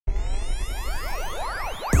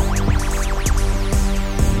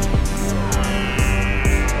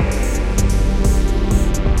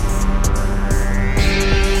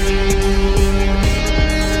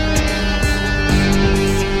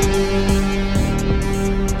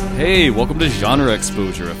Hey, welcome to Genre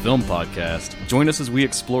Exposure, a film podcast. Join us as we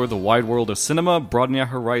explore the wide world of cinema, broadening our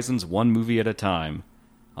horizons one movie at a time.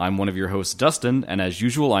 I'm one of your hosts, Dustin, and as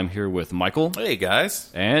usual, I'm here with Michael. Hey,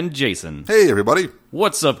 guys. And Jason. Hey, everybody.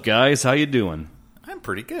 What's up, guys? How you doing? I'm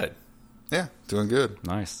pretty good. Yeah, doing good.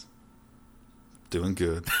 Nice. Doing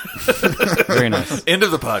good. Very nice. End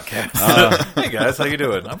of the podcast. Hey, guys. How you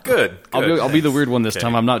doing? I'm good. I'll be the weird one this Okay.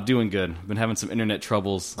 time. I'm not doing good. I've been having some internet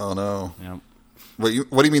troubles. Oh, no. Yeah. What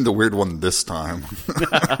do you mean the weird one this time?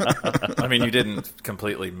 I mean, you didn't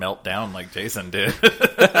completely melt down like Jason did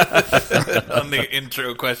on the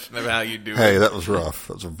intro question of how you do Hey, it. that was rough.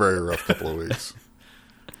 That was a very rough couple of weeks.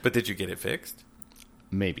 But did you get it fixed?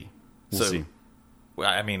 Maybe. We'll So- see. Well,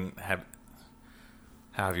 I mean, how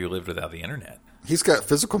have you lived without the internet? He's got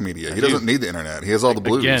physical media. He doesn't need the internet. He has all the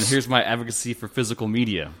blues. Again, here's my advocacy for physical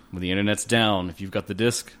media. When the internet's down, if you've got the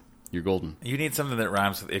disc, you're golden. You need something that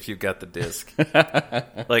rhymes with if you've got the disc.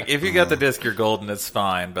 Like, if you got the disc, you're golden, it's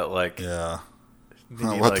fine. But, like, Yeah. you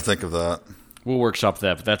We'll need, have to like, think of that. We'll workshop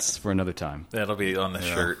that, but that's for another time. that'll be on the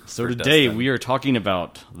shirt. So for today Dustin. we are talking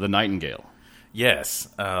about The Nightingale. Yes.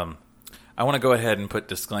 I want to go ahead and put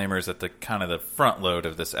disclaimers at the kind of the front load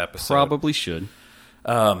of this episode. Probably should.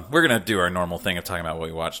 We're going to do our normal thing of talking about what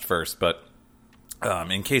we watched first, but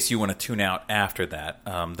in case you want to tune out after that,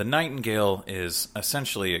 The Nightingale is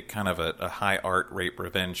essentially a kind of a high art rape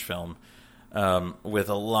revenge film with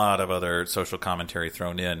a lot of other social commentary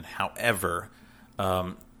thrown in. However,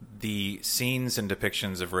 the scenes and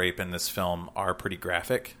depictions of rape in this film are pretty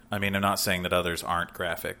graphic. I mean, I'm not saying that others aren't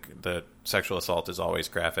graphic. The sexual assault is always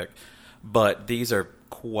graphic. But these are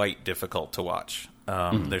quite difficult to watch.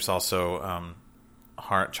 There's also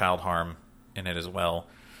child harm in it as well.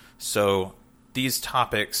 So these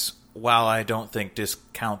topics, while I don't think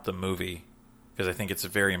discount the movie, because I think it's a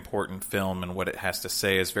very important film and what it has to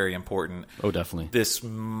say is very important, Oh, definitely. this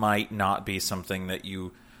might not be something that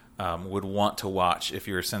you would want to watch if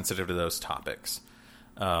you're sensitive to those topics.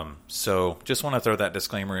 So just want to throw that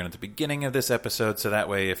disclaimer in at the beginning of this episode, so that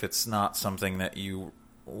way if it's not something that you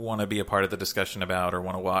want to be a part of the discussion about or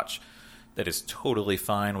want to watch, that is totally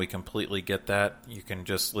fine. We completely get that. You can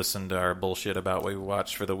just listen to our bullshit about what we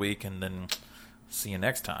watched for the week and then see you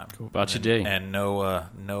next time. Go about your day. And no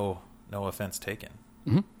offense taken.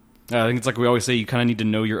 I think it's like we always say, you kind of need to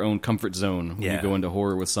know your own comfort zone when Yeah. you go into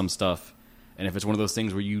horror with some stuff. And if it's one of those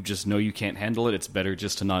things where you just know you can't handle it, it's better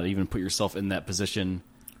just to not even put yourself in that position.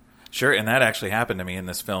 Sure, and that actually happened to me in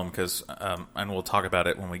this film because, and we'll talk about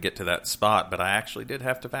it when we get to that spot, but I actually did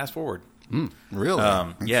have to fast forward. Really?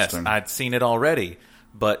 Yes, Interesting. I'd seen it already,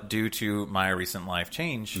 but due to my recent life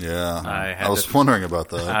change, Yeah. I was wondering about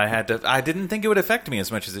that. I didn't think it would affect me as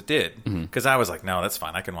much as it did because I was like, no, that's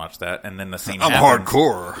fine, I can watch that. And then the scene I'm happens.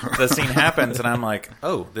 hardcore. The scene happens, and I'm like,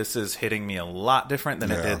 oh, this is hitting me a lot different than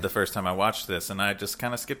it Yeah. did the first time I watched this, and I just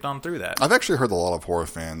kind of skipped on through that. I've actually heard a lot of horror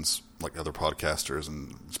fans, like other podcasters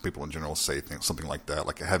and just people in general, say things, something like that.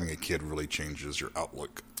 Like having a kid really changes your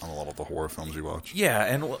outlook on a lot of the horror films you watch. Yeah,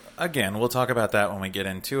 and again, we'll talk about that when we get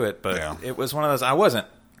into it, but Yeah. it was one of those,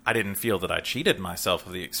 I didn't feel that I cheated myself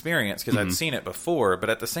of the experience because I'd seen it before, but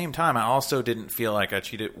at the same time, I also didn't feel like I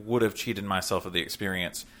would have cheated myself of the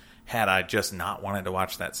experience had I just not wanted to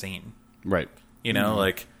watch that scene. Right. You know,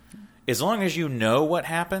 like, as long as you know what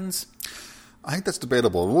happens, I think that's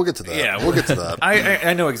debatable. We'll get to that. Yeah, we'll get to that.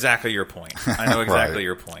 I know exactly your point. I know exactly Right.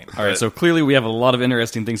 your point. All right, so clearly we have a lot of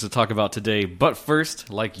interesting things to talk about today. But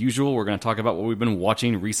first, like usual, we're going to talk about what we've been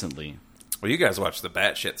watching recently. Well, you guys watch the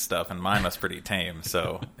batshit stuff, and mine was pretty tame,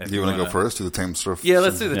 so... Do you want to go first? Do the tame stuff? Yeah,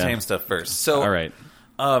 let's do the Yeah. tame stuff first. So, All right.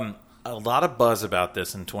 a lot of buzz about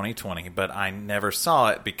this in 2020, but I never saw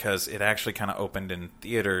it because it actually kind of opened in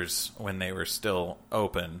theaters when they were still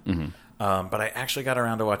open. But I actually got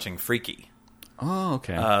around to watching Freaky, Oh,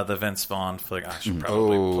 okay. the Vince Vaughn flick. I should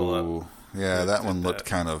probably pull up. Oh, yeah, that one looked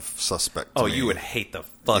kind of suspect to Oh, me. you would hate the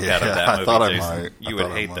fuck Yeah, out of that I movie, thought I Jason. might. You I would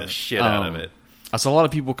thought I hate the might. shit out of it. I saw a lot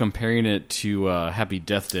of people comparing it to Happy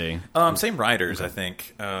Death Day. Same writers, I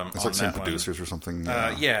think. It's on like same that one. producers or something.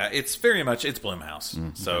 Yeah, it's very much, it's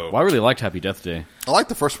Blumhouse. So Well, I really liked Happy Death Day. I like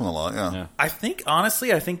the first one a lot, yeah. I think, honestly,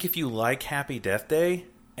 if you like Happy Death Day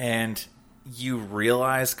and you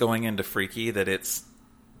realize going into Freaky that it's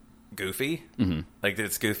goofy, like that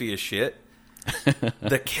it's goofy as shit,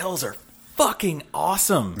 the kills are fucking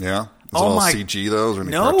awesome. Yeah? Is Oh it all my- CG, though, or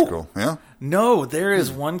any No. practical? Yeah? No, there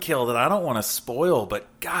is one kill that I don't want to spoil, but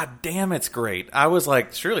god damn, it's great. I was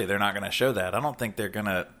like, surely they're not going to show that. I don't think they're going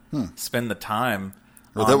to spend the time.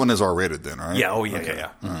 Well, that one is R-rated then, right? Yeah, Okay.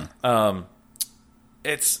 yeah.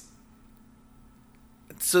 It's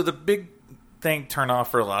so the big thing turn off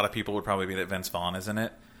for a lot of people would probably be that Vince Vaughn is in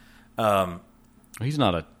it. He's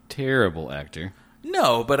not a terrible actor.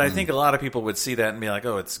 No, but I think a lot of people would see that and be like,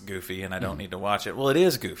 oh, it's goofy and I don't need to watch it. Well, it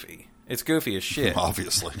is goofy. It's goofy as shit.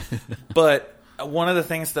 Obviously. But one of the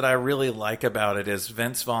things that I really like about it is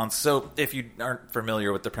Vince Vaughn. So if you aren't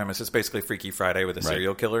familiar with the premise, it's basically Freaky Friday with a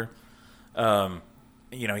serial killer.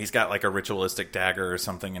 He's got like a ritualistic dagger or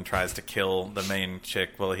something and tries to kill the main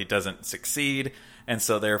chick. Well, he doesn't succeed. And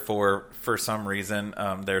so therefore, for some reason,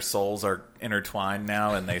 their souls are intertwined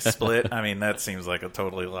now and they split. I mean, that seems like a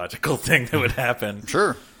totally logical thing that would happen.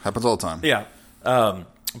 Sure. Happens all the time. Yeah.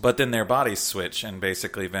 But then their bodies switch, and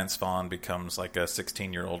basically Vince Vaughn becomes like a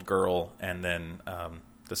 16-year-old girl, and then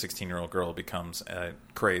the 16-year-old girl becomes a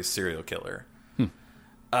crazed serial killer.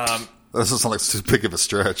 That doesn't sound like too big of a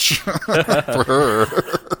stretch for her.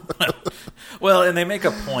 Well, and they make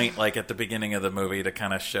a point, like at the beginning of the movie, to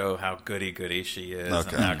kind of show how goody-goody she is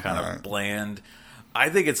and how kind of bland. I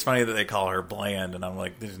think it's funny that they call her bland, and I'm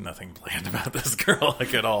like, there's nothing bland about this girl,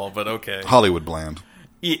 like at all, but okay. Hollywood bland.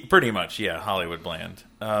 Pretty much, yeah, Hollywood bland.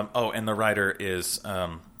 And the writer is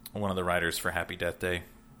one of the writers for Happy Death Day.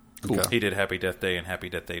 Cool. Okay. He did Happy Death Day and Happy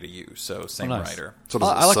Death Day to You, so same writer. So does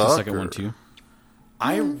it I like the suck, second or? one too.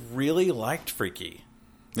 I really liked Freaky.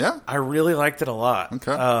 Yeah? I really liked it a lot.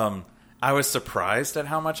 Okay. I was surprised at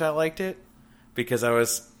how much I liked it because I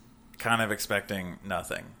was kind of expecting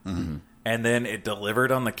nothing. Mm-hmm. And then it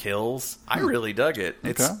delivered on the kills. I really dug it.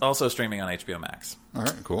 It's also streaming on HBO Max. All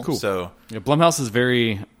right, cool. So Yeah, Blumhouse is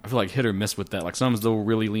very, I feel like, hit or miss with that. Like sometimes they'll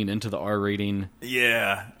really lean into the R rating.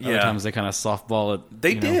 yeah. Other times they kind of softball it.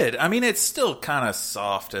 They did. I mean, it's still kind of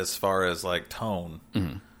soft as far as like tone.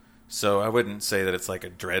 Mm-hmm. So I wouldn't say that it's like a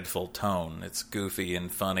dreadful tone. It's goofy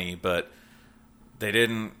and funny, but they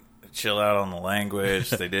didn't chill out on the language.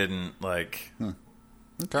 They didn't like.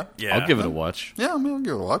 Okay. Yeah, I'll give it a watch. Yeah, I'll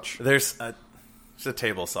give it a watch. There's a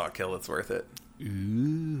table saw kill that's worth it.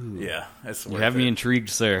 Ooh. Yeah, it's worth You have it. me intrigued,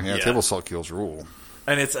 sir. Yeah, table salt kills rule.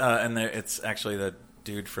 And it's actually the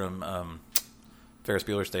dude from Ferris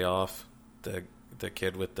Bueller's Day Off, the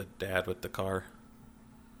kid with the dad with the car.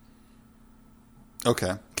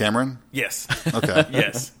 Okay. Cameron? Yes. Okay.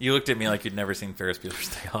 Yes. You looked at me like you'd never seen Ferris Bueller's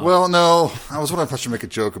Day Off. Well, no. I was wondering if I should make a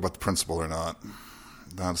joke about the principal or not.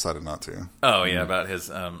 I decided not to. Oh, yeah, about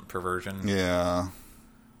his perversion. Yeah.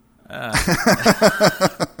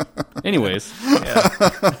 Anyways.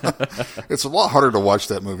 Yeah. It's a lot harder to watch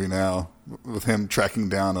that movie now with him tracking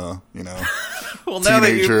down a, Well, now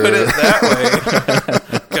that you teenager. put it that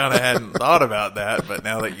way, kind of hadn't thought about that, but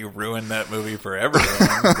now that you ruined that movie for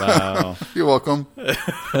everyone. Wow. You're welcome.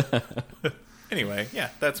 Anyway, yeah,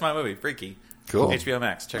 that's my movie, Freaky. Cool. HBO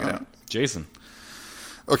Max, check it out. Jason.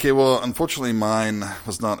 Okay, well, unfortunately, mine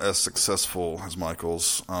was not as successful as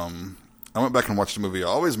Michael's. I went back and watched a movie I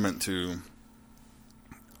always meant to.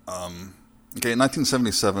 In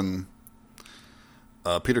 1977,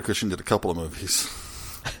 Peter Cushing did a couple of movies.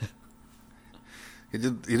 He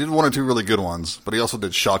did one or two really good ones, but he also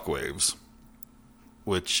did Shockwaves,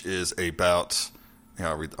 which is about. Yeah,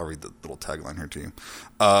 I'll read the little tagline here to you.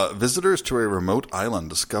 Visitors to a remote island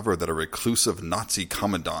discover that a reclusive Nazi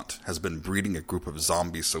commandant has been breeding a group of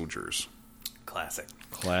zombie soldiers. Classic.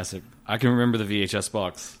 I can remember the VHS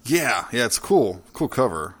box. Yeah, it's cool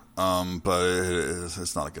cover. But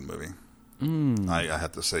it's not a good movie. I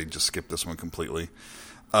have to say, just skip this one completely.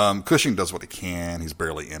 Cushing does what he can. He's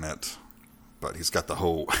barely in it, but he's got the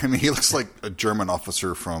whole. I mean, he looks like a German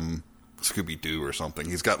officer from Scooby-Doo or something.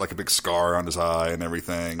 He's got like a big scar on his eye and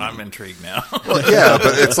everything. I'm intrigued now. Well, yeah,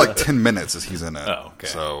 but it's like 10 minutes as he's in it. Oh, okay.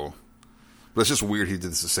 So, but it's just weird he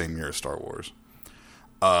did this the same year as Star Wars.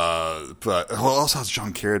 But also has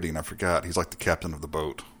John Carradine. I forgot. He's like the captain of the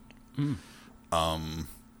boat.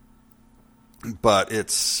 But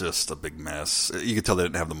it's just a big mess. You could tell they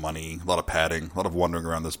didn't have the money. A lot of padding. A lot of wandering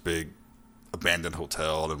around this big abandoned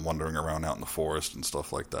hotel and wandering around out in the forest and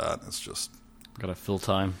stuff like that. It's just Gotta fill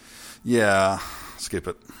time. yeah. Skip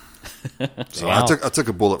it. So Wow. I took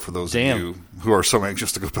a bullet for those of you who are so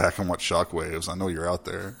anxious to go back and watch Shockwaves. I know you're out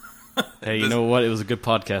there. Hey, you know what? It was a good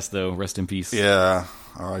podcast, though. Rest in peace. Yeah.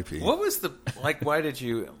 R.I.P. What was the why did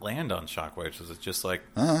you land on Shockwaves? Was it just like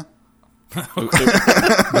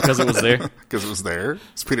Because it was there. Because it was there.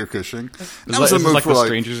 It's Peter Cushing. It was like The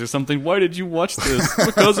Strangers or something. Why did you watch this?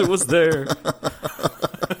 Because it was there.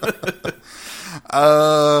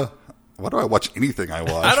 Why do I watch anything I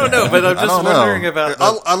watch? I don't know, but I'm just wondering about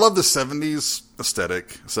I love the 70s aesthetic.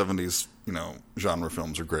 70s, genre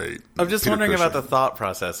films are great. I'm just Peter wondering about the Cushing. thought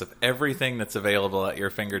process of everything that's available at your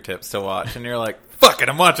fingertips to watch, and you're like, fuck it,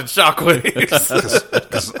 I'm watching Shockwaves.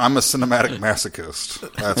 Because I'm a cinematic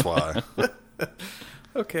masochist. That's why.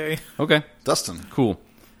 Okay. Okay, Dustin. cool.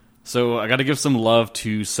 So I got to give some love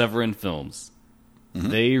to Severin Films.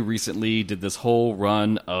 They recently did this whole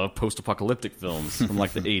run of post-apocalyptic films from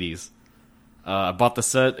like the 80s. I bought the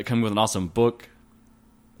set. It came with an awesome book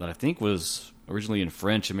that I think was originally in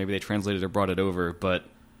French, and maybe they translated or brought it over. But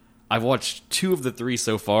I've watched 2 of the 3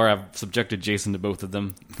 so far. I've subjected Jason to both of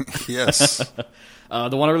them. Yes.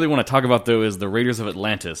 The one I really want to talk about, though, is The Raiders of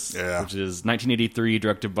Atlantis, Yeah. which is 1983,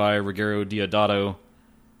 directed by Ruggero Deodato.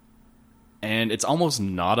 And it's almost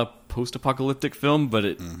not a post-apocalyptic film, but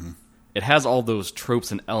it has all those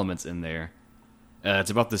tropes and elements in there. It's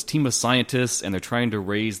about this team of scientists, and they're trying to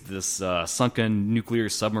raise this sunken nuclear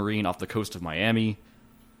submarine off the coast of Miami.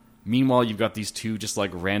 Meanwhile, you've got these 2 just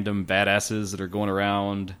like random badasses that are going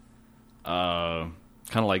around, kind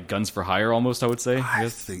of like guns for hire almost, I would say. I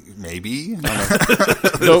think maybe.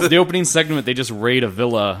 The opening segment, they just raid a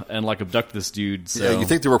villa and like abduct this dude. So. Yeah, you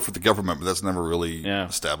think they work for the government, but that's never really Yeah.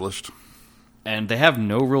 established. And they have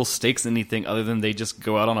no real stakes in anything other than they just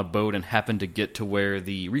go out on a boat and happen to get to where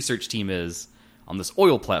the research team is on this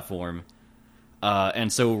oil platform.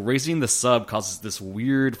 And so raising the sub causes this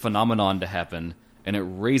weird phenomenon to happen, and it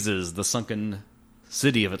raises the sunken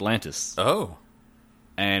city of Atlantis. Oh.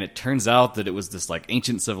 And it turns out that it was this like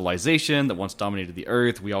ancient civilization that once dominated the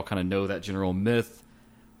earth. We all kind of know that general myth.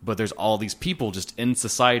 But there's all these people just in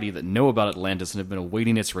society that know about Atlantis and have been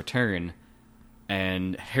awaiting its return.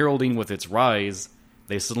 And heralding with its rise,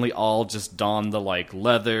 they suddenly all just don the like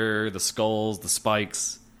leather, the skulls, the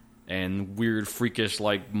spikes, and weird freakish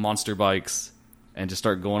like monster bikes, and just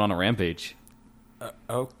start going on a rampage.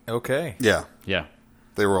 Oh, okay. Yeah. Yeah.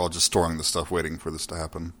 They were all just storing the stuff waiting for this to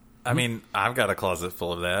happen. I mean, I've got a closet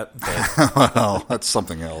full of that. But Well, that's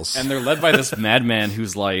something else. And they're led by this madman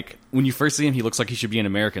who's like, when you first see him, he looks like he should be an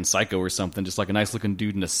American Psycho or something, just like a nice looking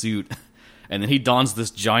dude in a suit. And then he dons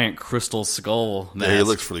this giant crystal skull mask. Yeah, he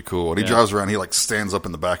looks pretty cool. And he Yeah. drives around, he like stands up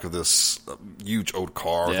in the back of this huge old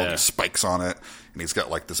car with all Yeah. these spikes on it. And he's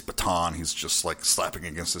got like this baton he's just like slapping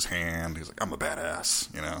against his hand. He's like, I'm a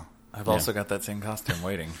badass, you know. I've also got that same costume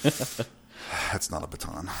waiting. That's not a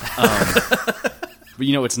baton. But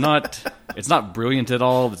you know, it's not brilliant at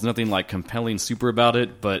all. There's nothing like compelling super about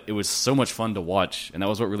it, but it was so much fun to watch, and that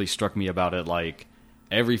was what really struck me about it. Like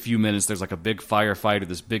every few minutes, there's like a big firefight or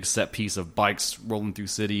this big set piece of bikes rolling through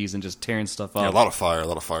cities and just tearing stuff up. Yeah, a lot of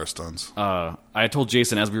fire stunts. I had told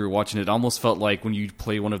Jason as we were watching it almost felt like when you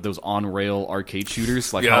play one of those on-rail arcade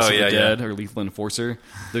shooters like Oh, House of yeah, the Dead or Lethal Enforcer.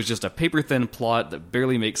 There's just a paper-thin plot that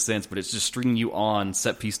barely makes sense, but it's just stringing you on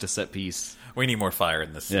set piece to set piece. We need more fire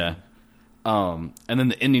in this scene. Yeah. And then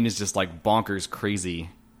the ending is just like bonkers crazy,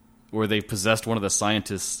 where they possessed one of the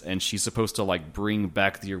scientists and she's supposed to like bring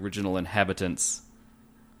back the original inhabitants,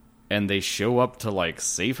 and they show up to like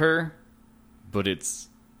save her, but it's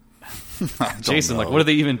Jason, like, what do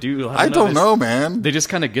they even do? I don't know, man. They just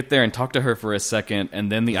kind of get there and talk to her for a second,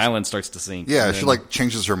 and then the island starts to sink. Yeah, and she then, like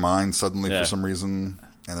changes her mind suddenly Yeah. for some reason,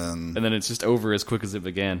 and then it's just over as quick as it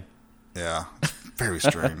began. yeah, very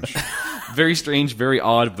strange. Very strange, very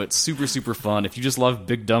odd, but super, super fun. If you just love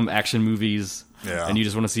big, dumb action movies, Yeah. and you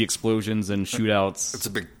just want to see explosions and shootouts, It's a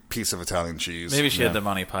big piece of Italian cheese. Maybe she Yeah. had the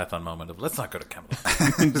Monty Python moment of, let's not go to Camelot.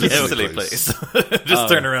 This Yeah, is a silly place. place. Just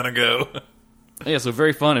turn around and go. yeah, so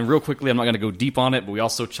very fun. And real quickly, I'm not going to go deep on it, but we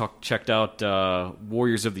also checked out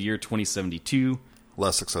Warriors of the Year 2072,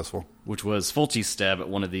 Less successful. which was Fulci's stab at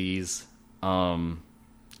one of these. Not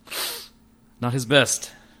his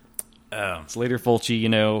best. It's later Fulci, you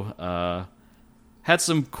know. Had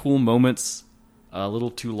some cool moments. A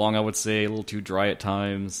little too long, I would say. A little too dry at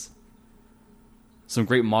times. Some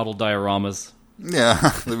great model dioramas. Yeah,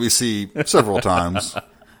 that we see several times.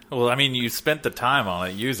 Well, I mean, you spent the time on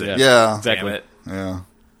it. Use it. Yeah, Exactly. Damn it. yeah.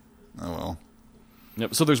 Oh well.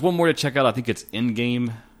 Yep. So there's one more to check out. I think it's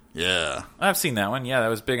Endgame. Yeah. I've seen that one. Yeah, that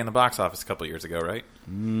was big in the box office a couple years ago, right?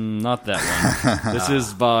 Not that one. This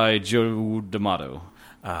is by Joe D'Amato.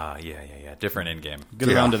 Yeah. Different in game. Get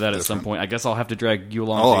Yeah, around to that at some different. point. I guess I'll have to drag you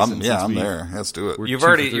along. Oh, Jason, I'm since there. Let's do it. we're- You've 2 for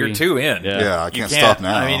already, 3. you're 2 in. Yeah. Yeah, I You can't stop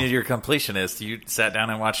now. I mean, you're a completionist. You sat down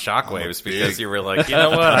and watched Shockwaves big- because you were like, you know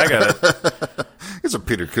what? I got it. It's a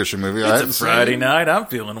Peter Cushing movie. It's a Friday night. I'm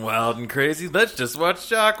feeling wild and crazy. Let's just watch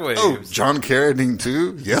Shockwaves. Oh, John Carradine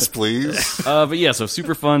too? Yes, please. But yeah, so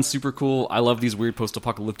super fun, super cool. I love these weird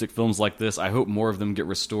post-apocalyptic films like this. I hope more of them get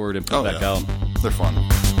restored and put Oh, back yeah. out. They're fun.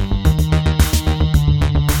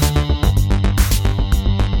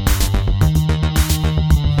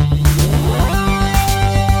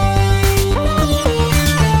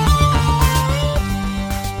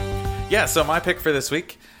 Yeah, so my pick for this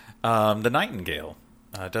week, The Nightingale.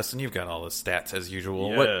 Dustin, you've got all the stats as usual.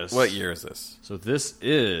 Yes. What year is this? So this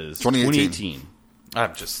is 2018. 2018.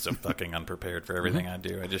 I'm just so fucking unprepared for everything I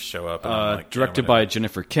do. I just show up. And I'm like, Directed by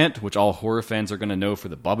Jennifer Kent, which all horror fans are going to know for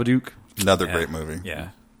The Babadook. Another great movie. Yeah.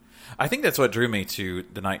 I think that's what drew me to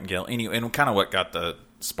The Nightingale, and kind of what got the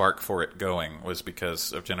spark for it going was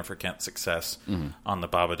because of Jennifer Kent's success on The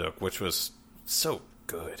Babadook, which was so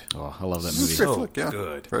good. Oh, I love that It's movie. a great So flick, yeah.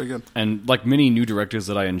 good. Very good. And like many new directors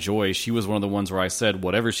that I enjoy, she was one of the ones where I said,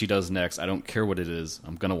 whatever she does next, I don't care what it is,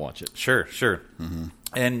 I'm going to watch it. Sure.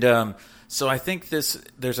 And so I think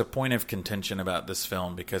there's a point of contention about this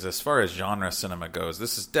film because as far as genre cinema goes,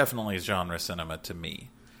 this is definitely genre cinema to me.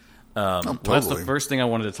 Oh, Well, that's the totally. first thing I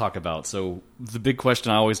wanted to talk about. So the big question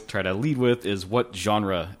I always try to lead with is, what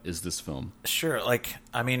genre is this film? Sure,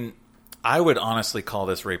 I mean, I would honestly call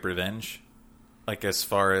this rape revenge, as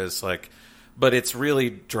far as but it's really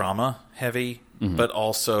drama heavy, but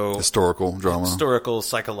also Historical drama. historical,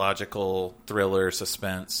 psychological, thriller,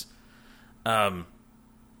 suspense.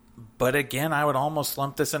 But again, I would almost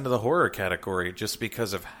lump this into the horror category just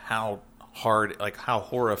because of how hard, how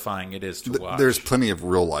horrifying it is to watch. There's plenty of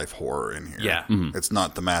real life horror in here. Yeah. It's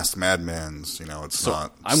not the masked madmen's, it's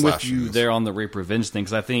not I'm with you slashings. there on the rape revenge thing,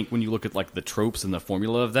 because I think when you look at the tropes and the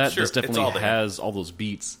formula of that, Sure, this it's definitely all there. has all those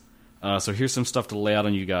beats. So here's some stuff to lay out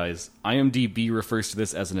on you guys. IMDb refers to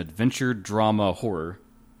this as an adventure, drama, horror.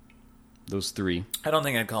 Those three. I don't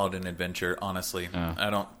think I'd call it an adventure, honestly. I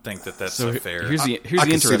don't think that's So fair. here's the I here's the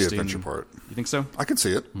can see the interesting adventure part. You think so? I can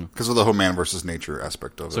see it because of the whole man versus nature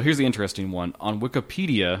aspect of it. So here's the interesting one. On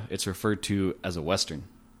Wikipedia, it's referred to as a western.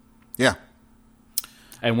 Yeah,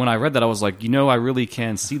 And when I read that, I was like, I really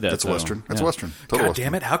can see that. that's a though. western. That's Yeah. a western. Total God western.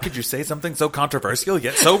 damn it, how could you say something so controversial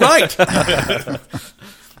yet so right?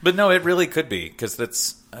 But no, it really could be, because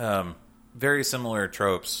that's very similar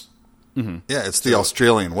tropes. Yeah, it's the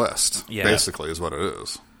Australian West. Yeah. Basically, is what it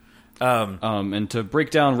is. And to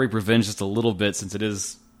break down rape revenge just a little bit, since it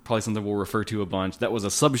is probably something we'll refer to a bunch, that was a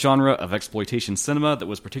subgenre of exploitation cinema that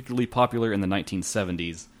was particularly popular in the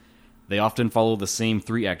 1970s. They often follow the same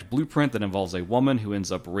 3-act blueprint that involves a woman who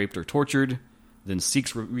ends up raped or tortured, then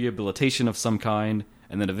seeks rehabilitation of some kind,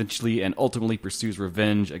 and then eventually and ultimately pursues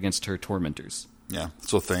revenge against her tormentors. Yeah.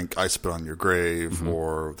 So think I Spit on Your Grave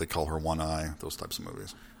or They Call Her One Eye. Those types of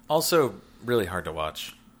movies. Also, really hard to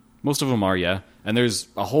watch. Most of them are, yeah. And there's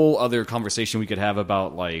a whole other conversation we could have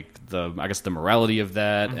about, the morality of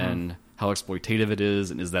that and how exploitative it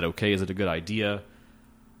is, and is that okay? Is it a good idea?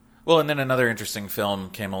 Well, and then another interesting film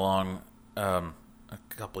came along a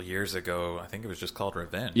couple years ago. I think it was just called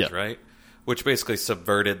Revenge, Yeah. right? Which basically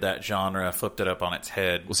subverted that genre, flipped it up on its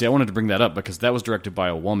head. Well, see, I wanted to bring that up because that was directed by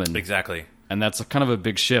a woman. Exactly. And that's kind of a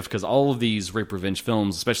big shift because all of these rape revenge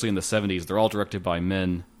films, especially in the 70s, they're all directed by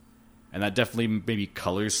men. And that definitely maybe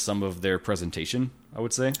colors some of their presentation, I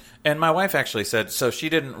would say. And my wife actually said, so she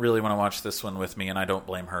didn't really want to watch this one with me, and I don't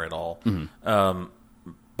blame her at all.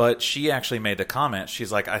 But she actually made the comment.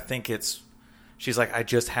 She's like, I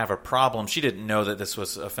just have a problem. She didn't know that this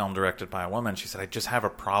was a film directed by a woman. She said, I just have a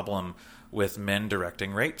problem with men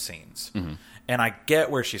directing rape scenes. And I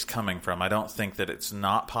get where she's coming from. I don't think that it's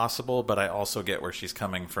not possible, but I also get where she's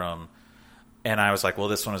coming from. And I was like, well,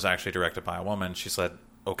 this one was actually directed by a woman. She said,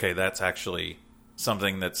 okay, that's actually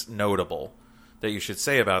something that's notable that you should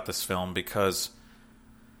say about this film, because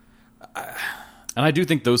And I do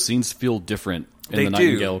think those scenes feel different in They The do.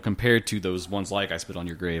 Nightingale compared to those ones like I Spit on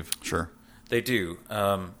Your Grave. Sure. they do.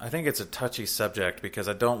 I think it's a touchy subject because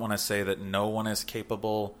I don't want to say that no one is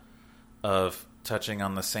capable of touching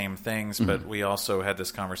on the same things, but we also had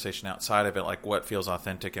this conversation outside of it, like what feels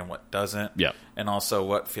authentic and what doesn't, Yeah. and also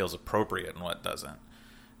what feels appropriate and what doesn't.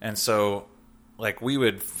 And so, we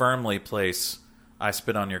would firmly place I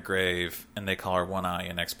Spit on Your Grave and They Call Her One Eye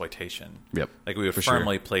in exploitation. Yep, We would for sure.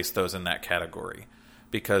 firmly place those in that category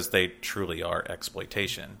because they truly are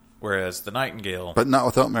exploitation. Whereas The Nightingale... But not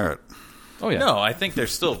without merit. Oh, yeah. No, I think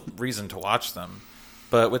there's still reason to watch them.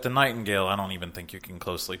 But with The Nightingale, I don't even think you can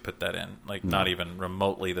closely put that in. Not even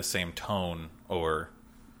remotely the same tone or...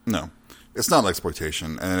 No. It's not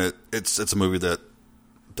exploitation. And it's a movie that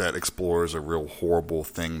explores a real horrible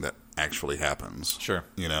thing that actually happens. Sure.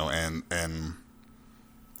 And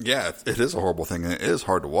yeah, it is a horrible thing, and it is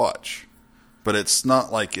hard to watch. But it's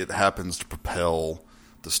not like it happens to propel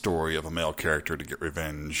the story of a male character to get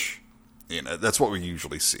revenge. That's what we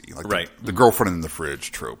usually see. Right. The girlfriend in the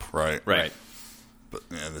fridge trope, right? Right. But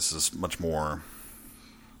this is much more,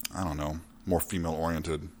 I don't know, more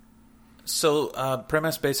female-oriented. So,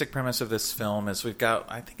 basic premise of this film is we've got,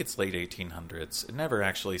 I think it's late 1800s. It never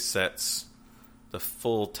actually sets the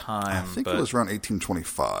full time. I think but, it was around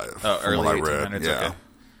 1825. Oh, from early what I read. 1800s, Yeah.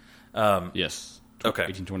 okay. Yes. Okay.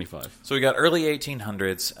 1825. So we got early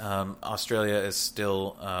 1800s. Australia is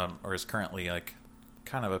still, or is currently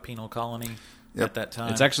kind of a penal colony Yep. at that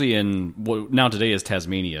time. It's actually in what now today is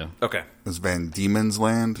Tasmania. Okay. It's Van Diemen's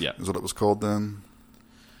Land, Yeah. is what it was called then.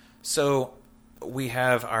 So we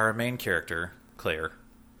have our main character, Claire,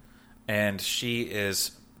 and she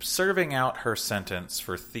is serving out her sentence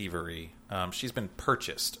for thievery. She's been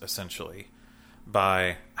purchased, essentially,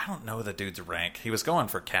 by, I don't know the dude's rank. He was going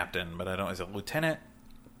for captain, but I don't, is it lieutenant?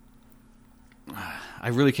 I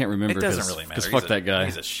really can't remember. It doesn't really matter. Because fuck that guy.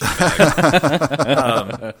 He's a shitbag.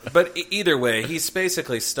 But either way, he's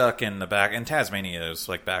basically stuck in the back. And Tasmania is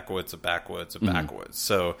like backwoods of backwoods of backwoods.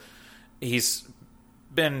 So he's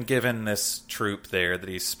been given this troop there that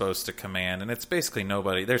he's supposed to command. And it's basically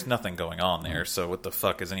nobody. There's nothing going on there. So what the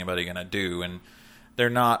fuck is anybody going to do? And they're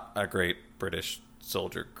not a great British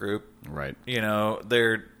soldier group. Right. You know,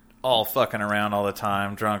 they're all fucking around all the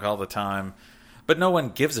time, drunk all the time. But no one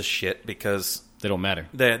gives a shit because They don't matter.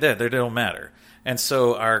 they don't matter. And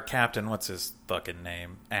so our captain, what's his fucking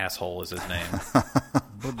name? Asshole is his name.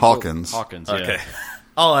 Hawkins. Hawkins, yeah. Okay.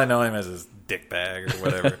 All I know him as his dick bag or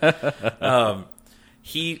whatever.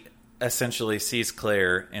 He essentially sees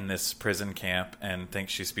Claire in this prison camp and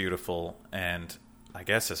thinks she's beautiful and I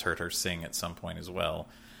guess has heard her sing at some point as well.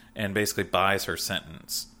 And basically buys her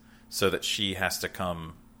sentence so that she has to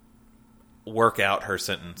come work out her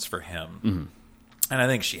sentence for him. Mm-hmm. And I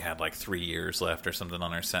think she had like 3 years left or something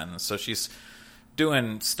on her sentence. So she's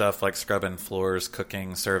doing stuff like scrubbing floors,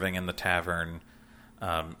 cooking, serving in the tavern,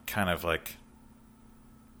 kind of like,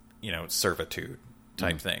 you know, servitude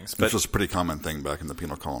type things. Which was a pretty common thing back in the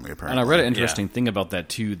penal colony, apparently. And I read an interesting thing about that,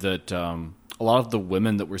 too, that a lot of the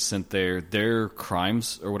women that were sent there, their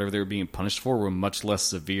crimes or whatever they were being punished for were much less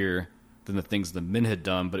severe than the things the men had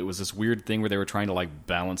done. But it was this weird thing where they were trying to, like,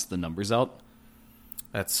 balance the numbers out.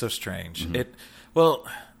 That's so strange. Mm-hmm.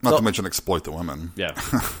 Not to mention exploit the women. Yeah.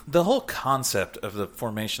 The whole concept of the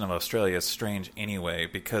formation of Australia is strange anyway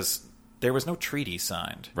because there was no treaty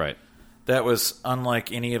signed. Right. That was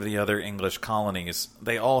unlike any of the other English colonies.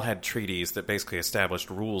 They all had treaties that basically established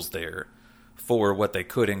rules there for what they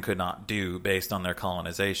could and could not do based on their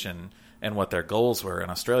colonization and what their goals were.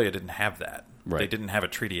 And Australia didn't have that. Right. They didn't have a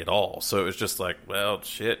treaty at all. So it was just like, well,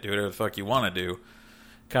 shit, do whatever the fuck you want to do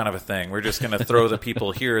kind of a thing. We're just going to throw the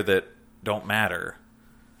people here that don't matter.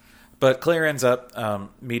 But Claire ends up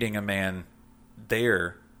meeting a man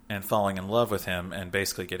there and falling in love with him and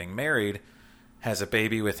basically getting married, has a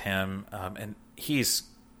baby with him, and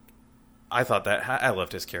I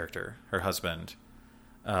loved his character, her husband.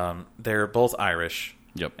 They're both Irish.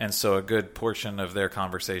 Yep. And so a good portion of their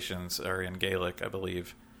conversations are in Gaelic, I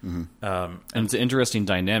believe. Mm-hmm. And it's an interesting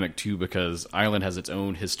dynamic, too, because Ireland has its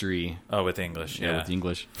own history. Oh, with English, yeah. With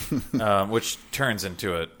English. Which turns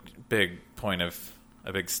into a big point of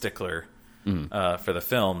a big stickler for the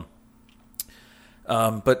film.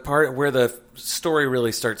 But part where the story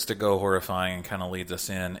really starts to go horrifying and kind of leads us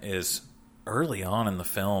in is early on in the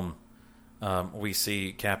film. We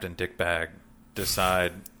see Captain Dickbag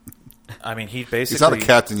decide. I mean, he basically he's not a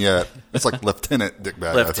captain yet. It's like Lieutenant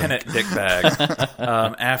Dickbag. Lieutenant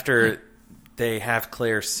Dickbag. After they have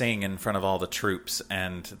Claire sing in front of all the troops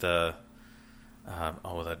and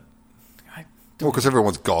because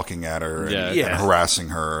everyone's gawking at her and, Yeah. and harassing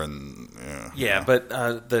her. And but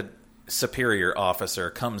the superior officer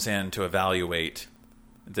comes in to evaluate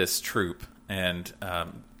this troop, and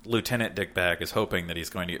Lieutenant Dickbag is hoping that he's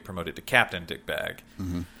going to get promoted to Captain Dickbag.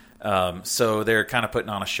 Mm-hmm. So they're kind of putting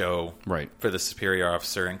on a show for the superior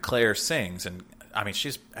officer, and Claire sings, and I mean,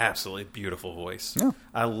 she's absolutely beautiful voice. Yeah.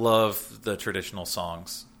 I love the traditional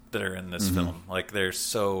songs that are in this film. Like, they're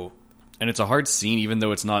so... And it's a hard scene, even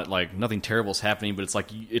though it's not like nothing terrible is happening, but it's like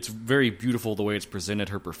it's very beautiful the way it's presented,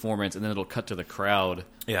 her performance, and then it'll cut to the crowd.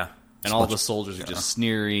 Yeah. And all the soldiers are just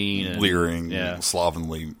sneering and leering,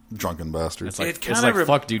 slovenly, drunken bastards. It's like, It it's kinda like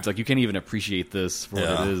fuck, dude. It's like, you can't even appreciate this for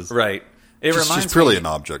what it is. Right. It reminds she's purely me an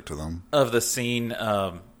object to them. of the scene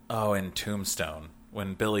in Tombstone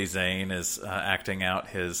when Billy Zane is acting out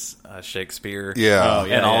his Shakespeare. Yeah.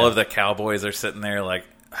 And all of the cowboys are sitting there like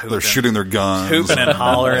hooping, They're shooting their guns. hooping and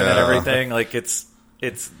hollering and everything. Like, it's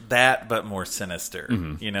that, but more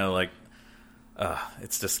sinister. You know, like,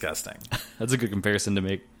 it's disgusting. That's a good comparison to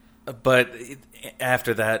make. But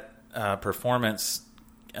after that performance,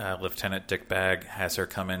 Lieutenant Dickbag has her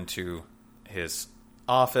come into his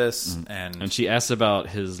office, And she asks about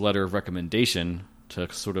his letter of recommendation to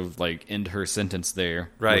sort of like end her sentence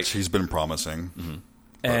there. right, Which he's been promising.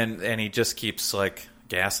 and he just keeps like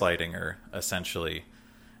gaslighting her essentially,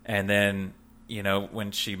 and then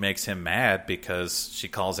when she makes him mad because she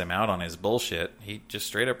calls him out on his bullshit, he just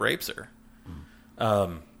straight up rapes her.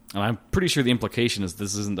 And I'm pretty sure the implication is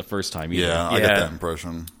this isn't the first time either. Yeah, I get that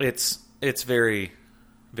impression. It's very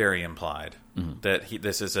very implied that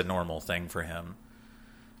this is a normal thing for him.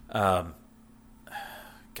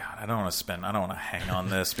 God, I don't want to hang on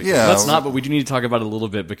this. Because Yeah. Let's not, but we do need to talk about it a little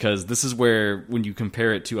bit, because this is where, when you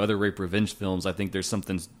compare it to other rape revenge films, I think there's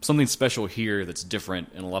something special here that's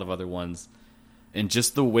different in a lot of other ones. And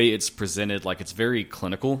just the way it's presented, like, it's very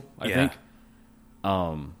clinical, I think.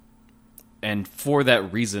 And for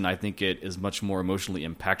that reason, I think it is much more emotionally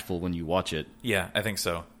impactful when you watch it. Yeah, I think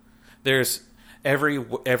so. There's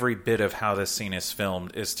every bit of how this scene is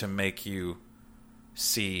filmed is to make you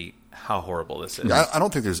see how horrible this is. I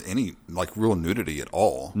don't think there's any like real nudity at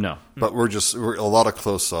all. No. But we're a lot of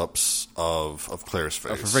close-ups of Claire's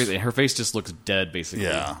face. Her face just looks dead, basically.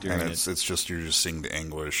 Yeah, during and it. it's just you're just seeing the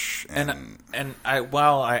anguish. And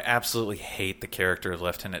while I absolutely hate the character of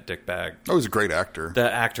Lieutenant Dickbag, Oh, he's a great actor. the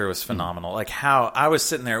actor was phenomenal. Like, how I was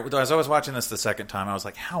sitting there as I was watching this the second time, I was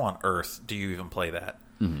like, how on earth do you even play that?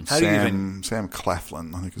 How do you even Sam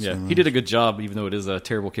Claflin, I think his name he is. did a good job, even though it is a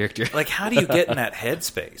terrible character. like how do you get in that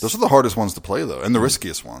headspace? Those are the hardest ones to play, though, and the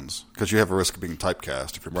riskiest ones, because you have a risk of being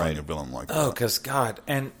typecast if you're playing a villain like that. Oh, because God,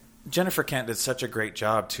 and Jennifer Kent did such a great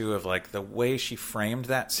job too of like the way she framed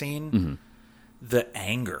that scene, the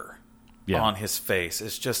anger on his face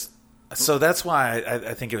is just. So that's why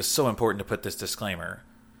I think it was so important to put this disclaimer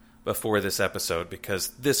before this episode, because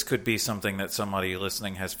this could be something that somebody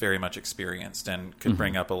listening has very much experienced and could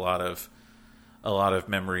bring up a lot of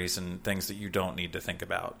memories and things that you don't need to think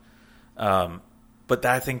about. But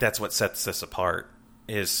I think that's what sets this apart.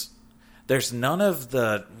 Is there's none of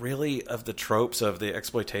the tropes of the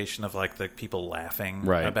exploitation of like the people laughing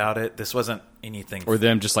about it. This wasn't anything, Or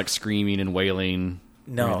them just like screaming and wailing.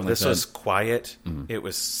 No, this was quiet. It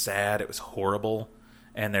was sad. It was horrible,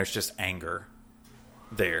 and there's just anger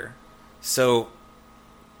there. So,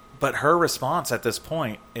 but her response at this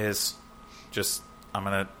point is just,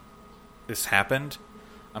 this happened.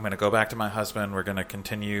 I'm gonna go back to my husband. We're gonna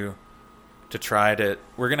continue to try to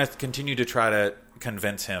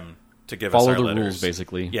convince him to give us Follow our the letters. rules,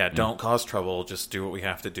 basically. Yeah, don't cause trouble. Just do what we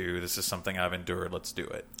have to do. This is something I've endured. Let's do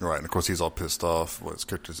it. Right, and of course he's all pissed off. His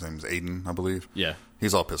character's name is Aiden, I believe. Yeah.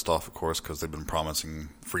 He's all pissed off, of course, because they've been promising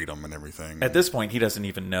freedom and everything. At this point, he doesn't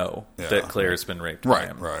even know that Claire's been raped by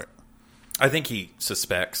him. Right. I think he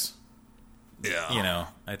suspects. Yeah. You know,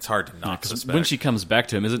 it's hard to not suspect. When she comes back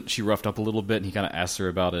to him, isn't she roughed up a little bit? And he kind of asks her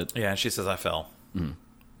about it. Yeah, and she says, I fell.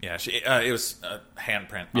 Yeah, it was a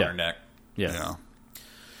handprint on her neck. Yeah.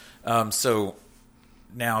 So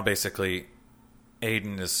now, basically,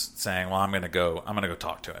 Aiden is saying, well, I'm going to go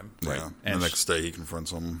talk to him. Yeah. And the next day he confronts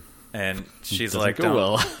him. And she's Doesn't like, go don't.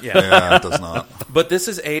 well. Yeah, it does not. But this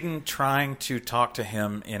is Aiden trying to talk to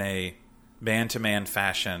him in a man-to-man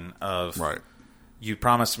fashion of, Right. you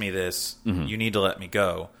promised me this, you need to let me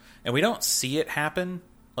go. And we don't see it happen.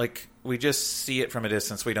 Like, we just see it from a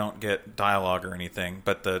distance. We don't get dialogue or anything.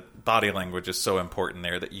 But the body language is so important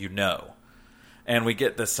there that you know. And we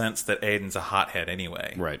get the sense that Aiden's a hothead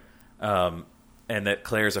anyway. Right. And that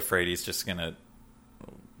Claire's afraid he's just going to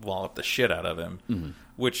wallop the shit out of him.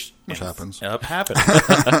 Which happens. Up happening.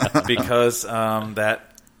 Because that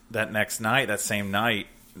same night,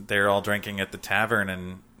 they're all drinking at the tavern,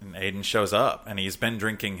 and Aiden shows up, and he's been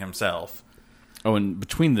drinking himself. Oh, and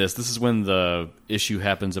between this is when the issue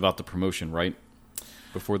happens about the promotion, right?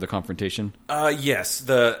 Before the confrontation? Yes.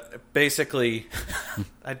 Basically,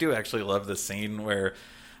 I do actually love the scene where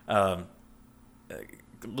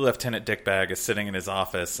Lieutenant Dickbag is sitting in his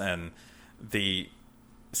office, and the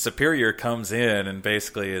superior comes in and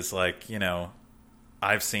basically is like, you know,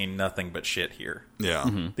 I've seen nothing but shit here. Yeah.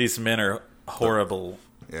 These men are horrible.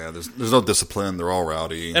 Yeah, there's no discipline. They're all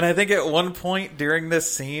rowdy. And I think at one point during this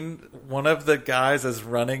scene, one of the guys is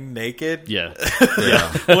running naked. Yeah.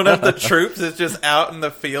 Yeah. One of the troops is just out in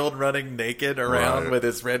the field running naked around Right. with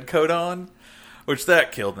his red coat on, which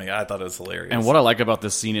that killed me. I thought it was hilarious. And what I like about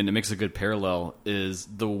this scene, and it makes a good parallel, is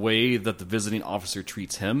the way that the visiting officer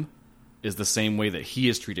treats him is the same way that he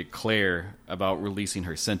has treated Claire about releasing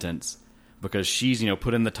her sentence. Because she's,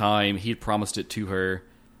 put in the time, he promised it to her,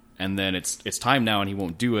 and then it's time now and he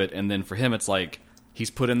won't do it. And then for him, it's like,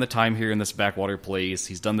 he's put in the time here in this backwater place,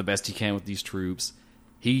 he's done the best he can with these troops,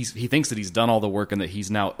 he thinks that he's done all the work and that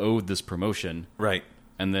he's now owed this promotion. Right.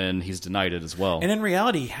 And then he's denied it as well. And in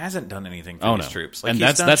reality, he hasn't done anything for these troops. Like, and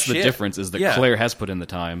he's done that's the shit. difference, is that Claire has put in the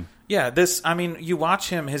time. Yeah, you watch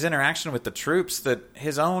his interaction with the troops, that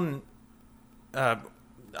his own...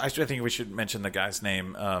 I think we should mention the guy's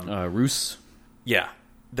name. Roos? Yeah.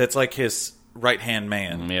 That's like his right-hand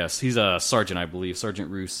man. Yes, he's a sergeant, I believe. Sergeant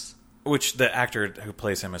Roos. Which the actor who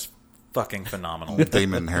plays him is fucking phenomenal.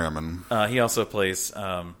 Damon Harriman. He also plays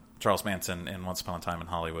Charles Manson in Once Upon a Time in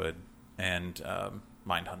Hollywood. And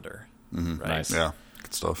Mindhunter. Mm-hmm. Right? Nice. Yeah,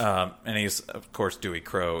 good stuff. And he's, of course, Dewey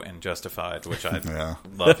Crow in Justified, which I Yeah.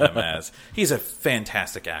 love him as. He's a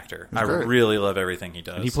fantastic actor. I great. really love everything he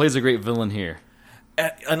does. He plays a great villain here.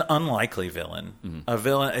 An unlikely villain. A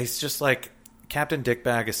villain. He's just like Captain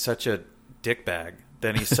Dickbag is such a dickbag.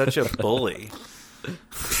 Then he's such a bully.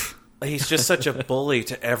 He's just such a bully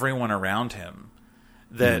to everyone around him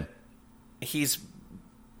that he's.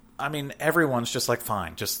 I mean, everyone's just like,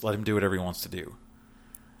 fine, just let him do whatever he wants to do.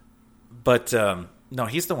 But no,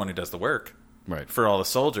 he's the one who does the work, Right. for all the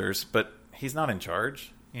soldiers. But he's not in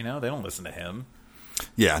charge. You know, they don't listen to him.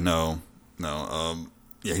 Yeah, no.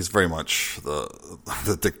 Yeah, he's very much the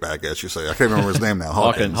dickbag, as you say. I can't remember his name now.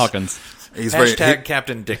 Hawkins. He's Hashtag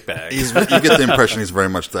Captain Dickbag. You get the impression he's very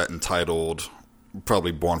much that entitled,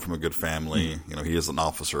 probably born from a good family. You know, he is an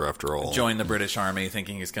officer after all. Join the British Army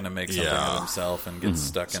thinking he's going to make something Yeah. of himself and gets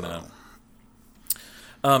stuck in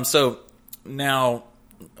a... So now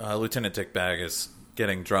Lieutenant Dickbag is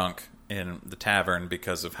getting drunk in the tavern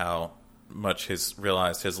because of how much he's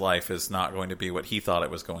realized his life is not going to be what he thought it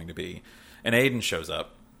was going to be. And Aiden shows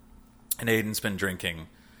up. And Aiden's been drinking.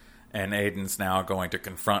 And Aiden's now going to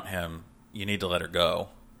confront him. You need to let her go.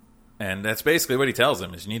 And that's basically what he tells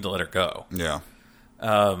him, is you need to let her go. Yeah.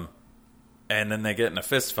 And then they get in a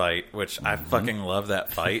fist fight, which I fucking love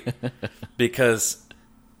that fight. Because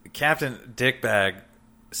Captain Dickbag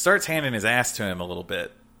starts handing his ass to him a little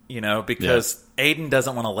bit. You know, because Aiden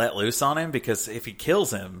doesn't want to let loose on him, because if he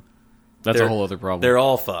kills him... That's a whole other problem. They're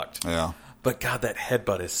all fucked. Yeah. But God, that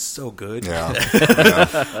headbutt is so good. Yeah.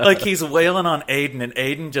 Yeah. Like, he's wailing on Aiden, and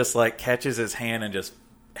Aiden just, like, catches his hand and just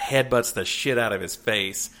headbutts the shit out of his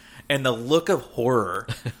face. And the look of horror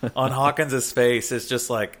on Hawkins' face is just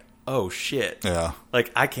like, oh, shit. Yeah.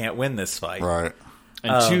 Like, I can't win this fight. Right.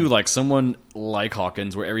 And two, like someone like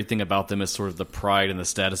Hawkins, where everything about them is sort of the pride and the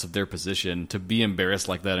status of their position, to be embarrassed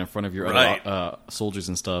like that in front of your Right. other soldiers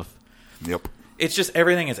and stuff. Yep. It's just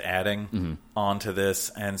everything is adding onto this.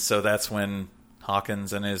 And so that's when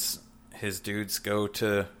Hawkins and his dudes go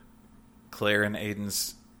to Claire and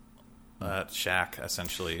Aiden's shack,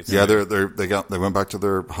 essentially. It's Yeah, they went back to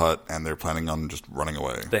their hut and they're planning on just running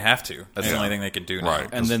away. They have to. That's the Yeah. only thing they can do now. Right.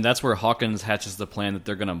 And then that's where Hawkins hatches the plan that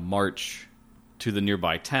they're going to march to the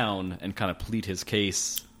nearby town and kind of plead his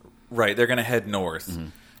case. Right, they're going to head north.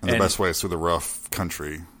 And the best way is through the rough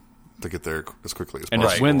country to get there as quickly as And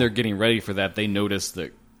possible. it's when they're getting ready for that, they notice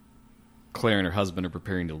that Claire and her husband are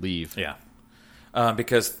preparing to leave. Yeah.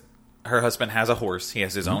 Because her husband has a horse. He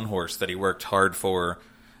has his own horse that he worked hard for,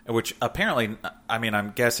 which apparently, I mean,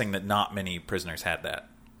 I'm guessing that not many prisoners had that.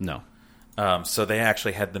 No. So they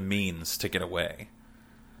actually had the means to get away.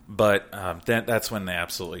 But that's when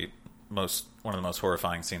the one of the most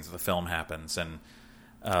horrifying scenes of the film happens. And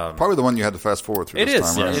Probably the one you had to fast forward through. it this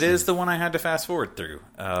is. time, right? It is the one I had to fast forward through.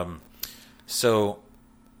 So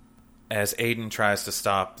as Aiden tries to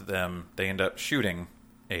stop them, they end up shooting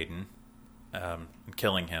Aiden and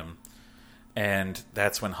killing him. And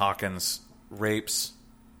that's when Hawkins rapes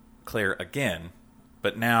Claire again,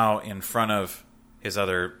 but now in front of his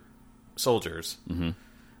other soldiers,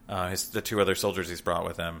 the two other soldiers he's brought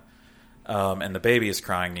with him. And the baby is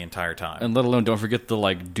crying the entire time. And let alone, don't forget the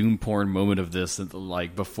like doom porn moment of this. That,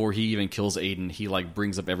 like before he even kills Aiden, he like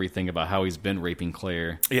brings up everything about how he's been raping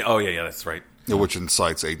Claire, Yeah, that's right. Yeah, which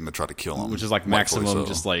incites Aiden to try to kill him. which is like Rightfully maximum so.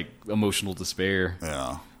 just like emotional despair.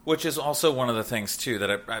 Yeah. Which is also one of the things, too, that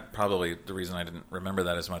I probably, the reason I didn't remember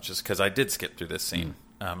that as much is because I did skip through this scene.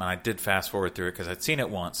 And I did fast forward through it because I'd seen it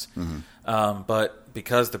once. But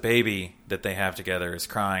because the baby that they have together is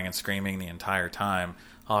crying and screaming the entire time,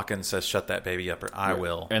 Hawkins says, shut that baby up or I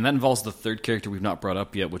will. And that involves the third character we've not brought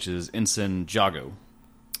up yet, which is Ensign Jago,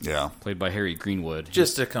 Yeah. played by Harry Greenwood.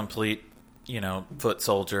 Just a complete, foot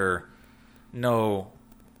soldier, no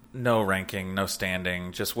ranking, no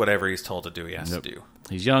standing, just whatever he's told to do, he has to do.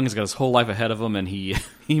 He's young, he's got his whole life ahead of him, and he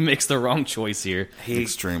makes the wrong choice here.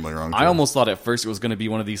 Extremely wrong. I almost thought at first it was going to be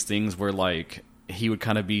one of these things where like he would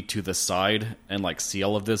kind of be to the side and like see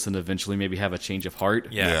all of this and eventually maybe have a change of heart.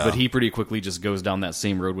 Yeah. But he pretty quickly just goes down that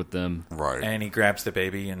same road with them. Right. And he grabs the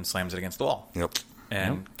baby and slams it against the wall. Yep.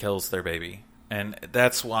 And kills their baby. And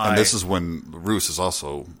that's why... And this is when Roos is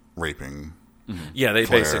also raping. Yeah, they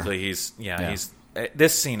Claire. basically he's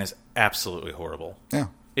this scene is absolutely horrible. Yeah.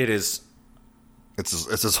 It is,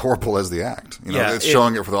 It's as horrible as the act. Yeah, it's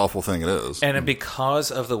showing it for the awful thing it is. and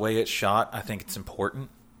because of the way it's shot, I think it's important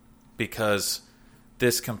because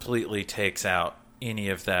this completely takes out any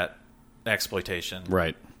of that exploitation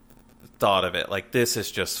Right. thought of it. Like this is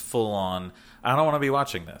just full on. I don't want to be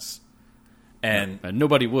watching this, and And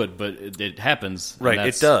nobody would, but it happens. And Right, it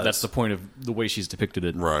that's- does. That's the point of the way she's depicted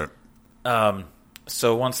it. Right.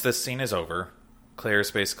 So once this scene is over,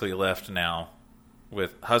 Claire's basically left now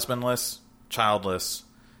with husbandless, childless,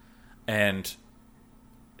 and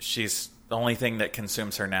she's the only thing that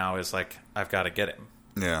consumes her now is like, I've got to get him.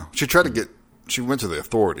 Yeah. She tried to get... She went to the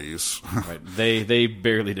authorities. Right. They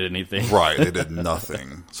barely did anything. Right. They did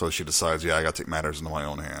nothing. So she decides, I got to take matters into my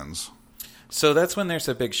own hands. So that's when there's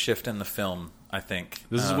a big shift in the film, I think.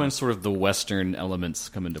 This is when sort of the Western elements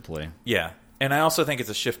come into play. Yeah. And I also think it's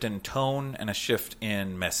a shift in tone and a shift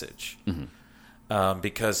in message. Mm-hmm.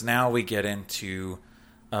 Because now we get into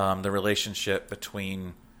the relationship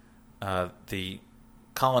between the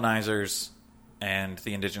colonizers and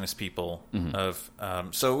the indigenous people of...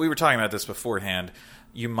 so we were talking about this beforehand.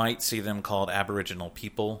 You might see them called Aboriginal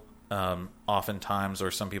people oftentimes, or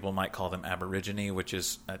some people might call them Aborigine, which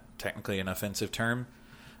is technically an offensive term.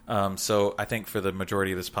 So I think for the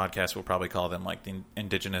majority of this podcast, we'll probably call them like the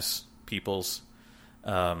indigenous peoples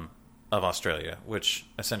of Australia, which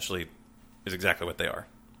essentially is exactly what they are.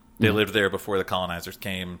 They lived there before the colonizers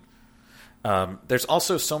came. There's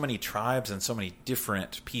also so many tribes and so many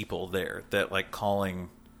different people there that, like, calling,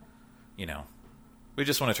 we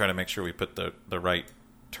just want to try to make sure we put the right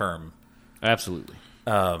term. Absolutely.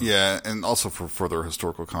 Yeah, and also for further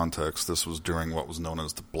historical context, this was during what was known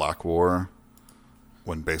as the Black War,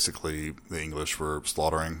 when basically the English were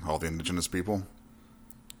slaughtering all the indigenous people.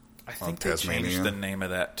 I think they changed the name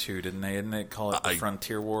of that too, didn't they? Didn't they call it the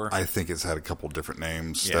Frontier War? I think it's had a couple different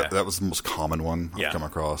names. Yeah. That was the most common one I've come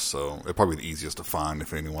across, so it'd probably be the easiest to find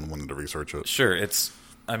if anyone wanted to research it. Sure,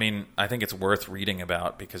 I think it's worth reading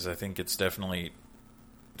about because I think it's definitely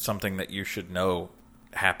something that you should know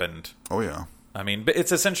happened. Oh, yeah. But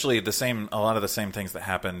it's essentially a lot of the same things that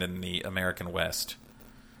happened in the American West,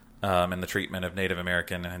 and the treatment of Native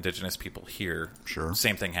American and indigenous people here. Sure.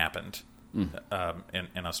 Same thing happened.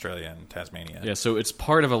 In Australia and Tasmania. Yeah, so it's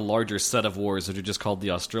part of a larger set of wars that are just called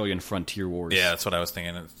the Australian Frontier Wars. Yeah, that's what I was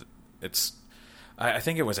thinking. I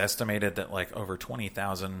think it was estimated that like over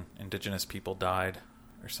 20,000 indigenous people died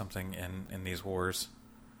or something in these wars.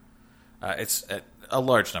 It's a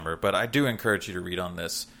large number, but I do encourage you to read on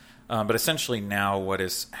this. But essentially now what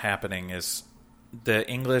is happening is the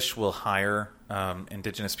English will hire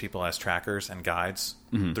indigenous people as trackers and guides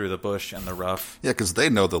through the bush and the rough. Yeah, because they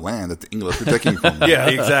know the land that the English are taking from them. Yeah,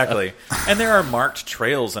 exactly. And there are marked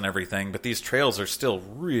trails and everything, but these trails are still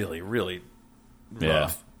really, really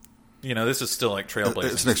rough. Yeah. This is still like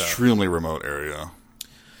trailblazing It's an extremely remote area.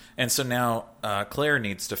 And so now Claire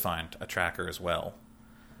needs to find a tracker as well,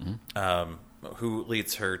 who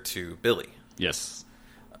leads her to Billy. Yes.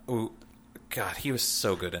 Ooh, God, he was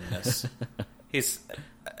so good in this.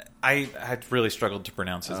 I had really struggled to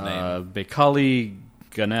pronounce his name. Bekali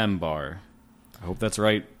Ganambar. I hope that's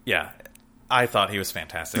right. Yeah, I thought he was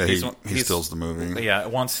fantastic. Yeah, he steals the movie. Yeah,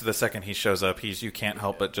 the second he shows up, you can't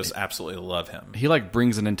help but just absolutely love him. He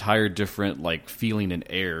brings an entire different feeling and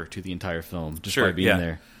air to the entire film just by being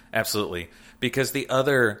there. Absolutely, because the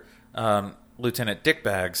other Lieutenant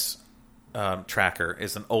Dickbag's tracker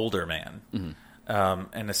is an older man,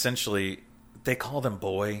 and essentially they call them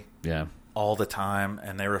boy. Yeah. All the time,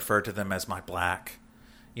 and they refer to them as my black.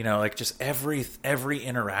 Just every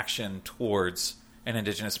interaction towards an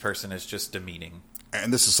indigenous person is just demeaning.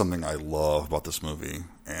 And this is something I love about this movie,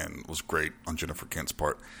 and was great on Jennifer Kent's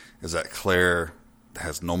part, is that Claire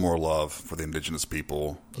has no more love for the indigenous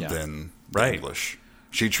people than the English.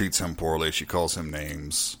 She treats him poorly. She calls him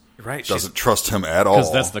names. Right. Doesn't trust him at all.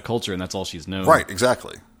 Because that's the culture, and that's all she's known. Right,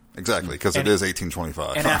 exactly. Because it is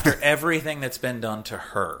 1825. And after everything that's been done to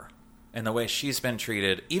her, and the way she's been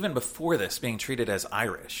treated, even before this, being treated as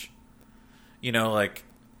Irish.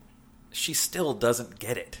 She still doesn't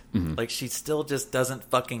get it. She still just doesn't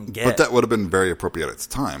fucking get it. But that would have been very appropriate at its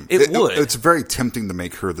time. It would. It's very tempting to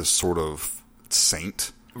make her this sort of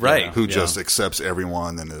saint. Right. Who just accepts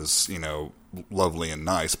everyone and is, lovely and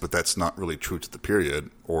nice, but that's not really true to the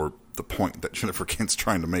period or the point that Jennifer Kent's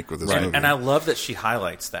trying to make with this movie. And I love that she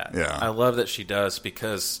highlights that. Yeah. I love that she does,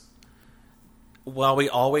 because while we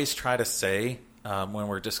always try to say, when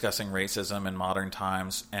we're discussing racism in modern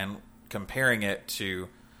times and comparing it to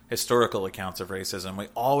historical accounts of racism, we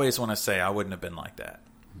always want to say, I wouldn't have been like that.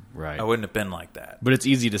 Right. I wouldn't have been like that. But it's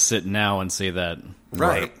easy to sit now and say that.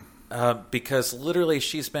 Right. Because literally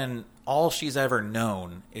all she's ever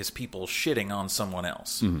known is people shitting on someone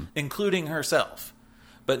else, including herself.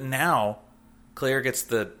 But now Claire gets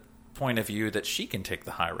the point of view that she can take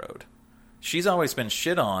the high road. She's always been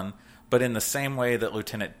shit on, but in the same way that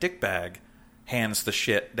Lieutenant Dickbag hands the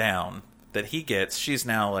shit down that he gets, she's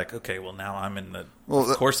now like, okay, well, now I'm in the... Well,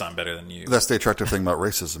 of course I'm better than you. That's the attractive thing about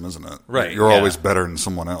racism, isn't it? Right, You're yeah. always better than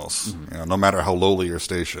someone else. You know, no matter how lowly your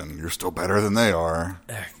station, you're still better than they are.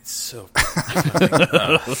 It's so...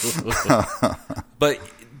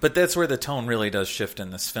 But that's where the tone really does shift in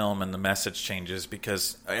this film, and the message changes,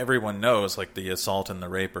 because everyone knows, like, the assault and the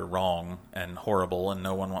rape are wrong and horrible, and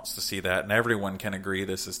no one wants to see that, and everyone can agree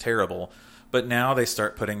this is terrible. But now they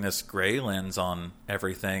start putting this gray lens on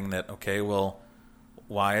everything that, okay, well,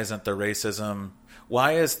 why is the racism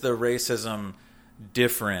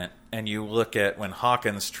different? And you look at when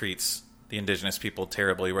Hawkins treats the indigenous people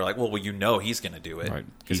terribly, we're like, well, you know he's going to do it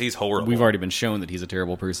because he's horrible. We've already been shown that he's a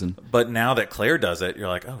terrible person. But now that Claire does it, you're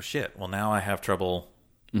like, oh shit, well, now I have trouble.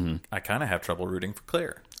 I kind of have trouble rooting for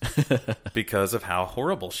Claire because of how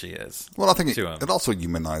horrible she is. Well, I think to him. it also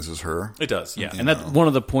humanizes her. It does, yeah. And that's one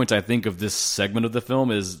of the points I think of this segment of the film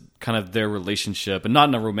is kind of their relationship, and not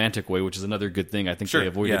in a romantic way, which is another good thing I think they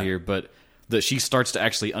avoided here, but that she starts to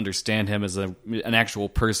actually understand him as an actual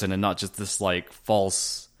person and not just this like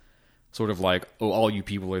false sort of like, oh, all you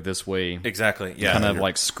people are this way. Exactly, yeah. Kind of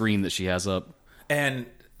like screen that she has up. And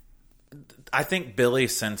I think Billy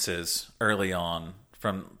senses early on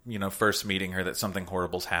from, first meeting her that something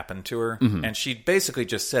horrible's happened to her. And she basically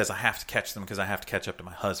just says, I have to catch them because I have to catch up to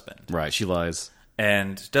my husband. Right, she lies.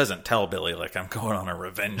 And doesn't tell Billy, like, I'm going on a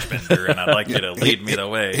revenge bender and I'd like you to lead me the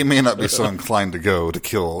way. He may not be so inclined to go to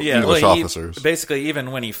kill English officers. Basically,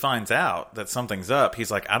 even when he finds out that something's up,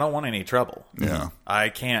 he's like, I don't want any trouble. Yeah. I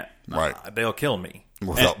can't. Right. They'll kill me.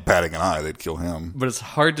 Without batting an eye, they'd kill him. But it's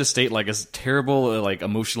hard to state, like, as terrible, like,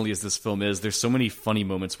 emotionally as this film is, there's so many funny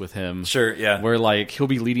moments with him. Sure, yeah. Where, like, he'll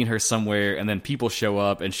be leading her somewhere, and then people show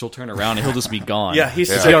up, and she'll turn around, and he'll just be gone. Yeah, he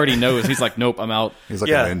already knows. He's like, nope, I'm out. He's like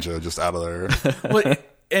a ninja, just out of there. Well,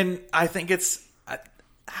 and I think it's...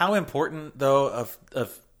 how important, though,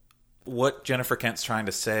 of what Jennifer Kent's trying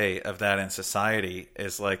to say of that in society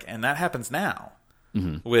is, like... And that happens now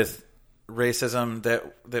with... racism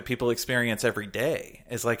that people experience every day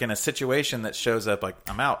is like in a situation that shows up like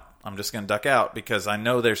I'm out, I'm just going to duck out because I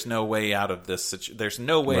know there's no way out of this there's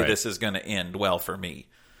no way this is going to end well for me,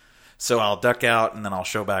 so I'll duck out and then I'll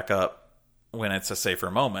show back up when it's a safer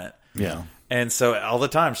moment. And so all the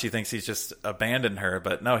time she thinks he's just abandoned her,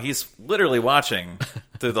 but no, he's literally watching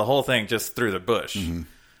through the whole thing, just through the bush.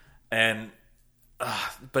 And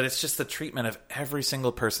but it's just the treatment of every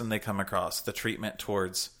single person they come across, the treatment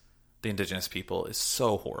towards the indigenous people is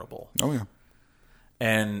so horrible. Oh, yeah.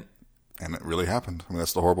 And it really happened. I mean,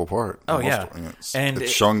 that's the horrible part. Oh, yeah.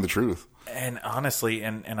 It's showing the truth. And honestly,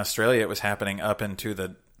 in Australia, it was happening up into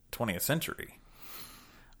the 20th century.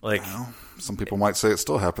 Like, well, some people might say it's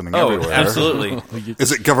still happening oh, everywhere. Absolutely.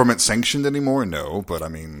 Is it government sanctioned anymore? No, but I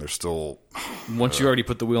mean, there's still... Once you already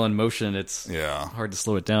put the wheel in motion, it's hard to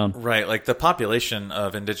slow it down. Right. Like, the population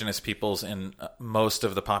of indigenous peoples in most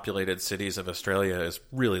of the populated cities of Australia is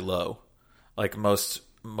really low. Like, most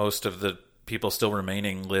of the people still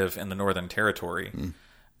remaining live in the Northern Territory.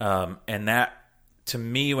 And that, to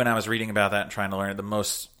me, when I was reading about that and trying to learn it, the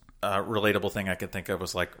most... relatable thing I could think of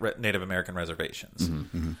was like Native American reservations,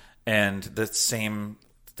 and the same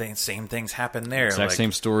things happen there. Exact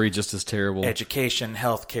same story, just as terrible. Education,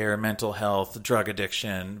 healthcare, mental health, drug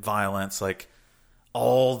addiction, violence, like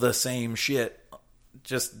all the same shit,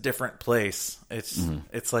 just different place.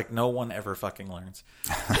 It's like no one ever fucking learns.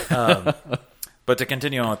 But to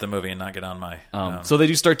continue on with the movie and not get on my... so they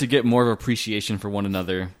do start to get more of appreciation for one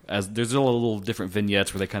another. As there's a little different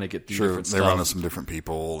vignettes where they kind of get through different stuff. They run into some different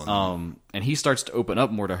people. And he starts to open up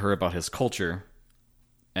more to her about his culture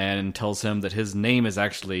and tells him that his name is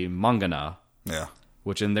actually Mangana. Yeah.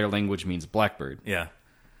 Which in their language means blackbird. Yeah.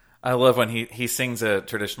 I love when he sings a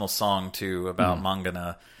traditional song, too, about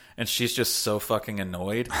Mangana. And she's just so fucking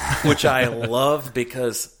annoyed, which I love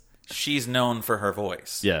because... she's known for her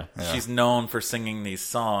voice. Yeah. She's known for singing these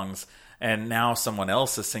songs, and now someone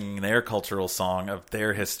else is singing their cultural song of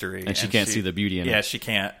their history. And she can't see the beauty in it. Yeah, she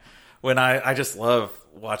can't. When I just love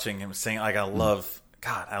watching him sing. Like, I love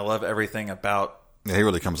everything about... Yeah, he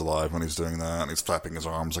really comes alive when he's doing that, and he's flapping his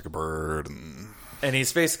arms like a bird. And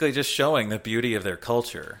he's basically just showing the beauty of their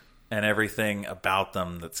culture and everything about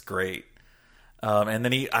them that's great. And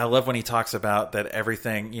then I love when he talks about that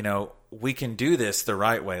everything, we can do this the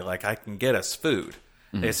right way. Like, I can get us food.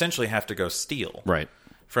 They essentially have to go steal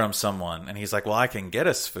from someone. And he's like, well, I can get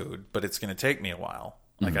us food, but it's going to take me a while.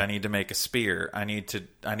 Like, I need to make a spear. I need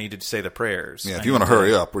to say the prayers. Yeah, if you want to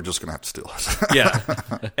hurry up, we're just going to have to steal it.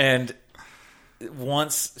 Yeah. And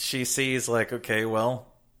once she sees, like, okay, well,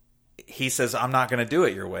 he says, I'm not going to do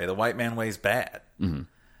it your way. The white man way's bad.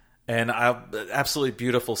 And absolutely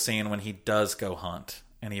beautiful scene when he does go hunt.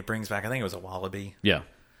 and he brings back, I think it was a wallaby. Yeah.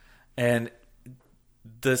 And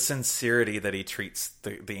the sincerity that he treats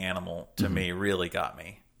the animal to me really got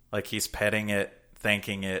me. Like, he's petting it,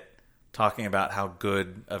 thanking it, talking about how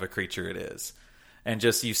good of a creature it is. And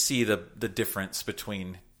just, you see the difference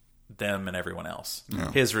between them and everyone else.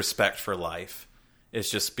 Yeah. His respect for life is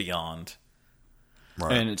just beyond.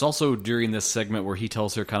 Right. And it's also during this segment where he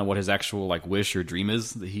tells her kind of what his actual like wish or dream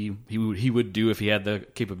is that he would do if he had the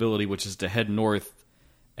capability, which is to head north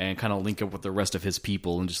and kind of link up with the rest of his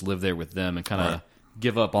people and just live there with them and kind of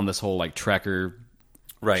give up on this whole like tracker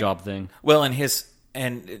job thing. Well,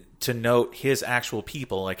 and to note, his actual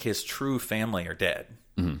people, like his true family, are dead.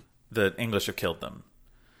 Mm-hmm. The English have killed them.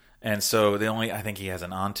 And so I think he has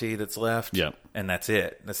an auntie that's left. Yep. And that's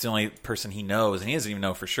it. That's the only person he knows, and he doesn't even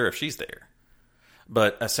know for sure if she's there.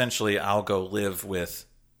 But essentially, I'll go live with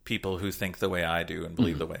people who think the way I do and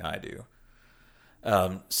believe the way I do.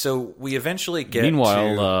 So we eventually get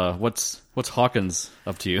Meanwhile, what's Hawkins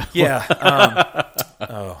up to? Yeah.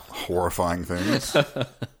 Horrifying things.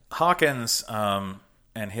 Hawkins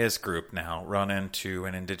and his group now run into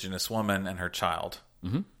an indigenous woman and her child.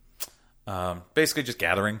 Mm-hmm. Basically just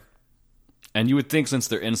gathering. And you would think since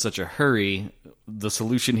they're in such a hurry, the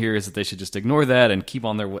solution here is that they should just ignore that and keep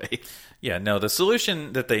on their way. Yeah, no, the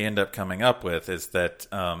solution that they end up coming up with is that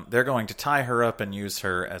they're going to tie her up and use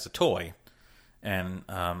her as a toy. And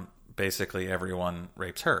basically everyone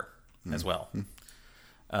rapes her as well.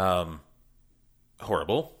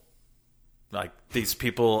 Horrible. Like, these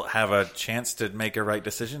people have a chance to make a right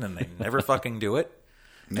decision and they never fucking do it.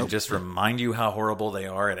 Nope. And just remind you how horrible they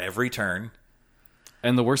are at every turn.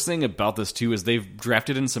 And the worst thing about this, too, is they've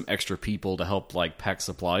drafted in some extra people to help, like, pack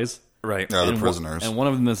supplies. Right. Yeah, the prisoners. And one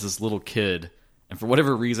of them is this little kid. And for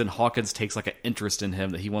whatever reason, Hawkins takes, like, an interest in him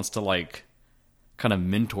that he wants to, like, kind of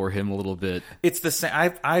mentor him a little bit. It's the same.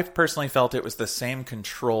 I've personally felt it was the same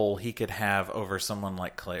control he could have over someone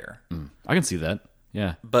like Claire. I can see that.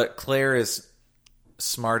 Yeah. But Claire is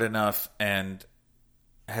smart enough and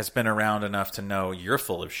has been around enough to know you're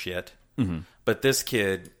full of shit. Mm-hmm. But this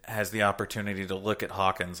kid has the opportunity to look at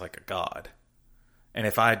Hawkins like a god. And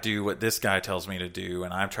if I do what this guy tells me to do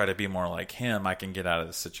and I try to be more like him, I can get out of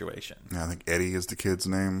the situation. Yeah, I think Eddie is the kid's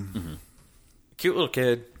name. Mm-hmm. Cute little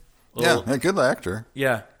kid. Yeah, good actor.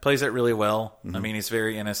 Yeah, plays it really well. Mm-hmm. I mean, he's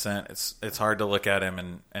very innocent. It's hard to look at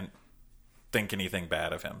him and think anything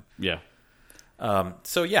bad of him. Yeah.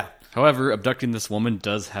 So, yeah. However, abducting this woman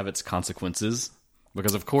does have its consequences.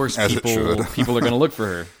 Because, of course, people are going to look for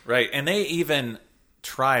her. Right, and they even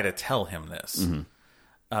try to tell him this.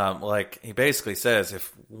 Mm-hmm. Like, he basically says,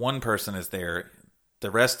 if one person is there, the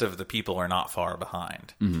rest of the people are not far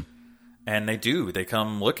behind. Mm-hmm. And they do. They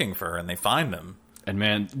come looking for her, and they find them. And,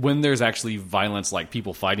 man, when there's actually violence, like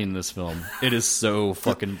people fighting in this film, it is so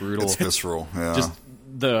fucking brutal. It's visceral, yeah. Just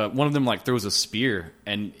one of them, like, throws a spear,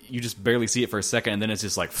 and you just barely see it for a second, and then it's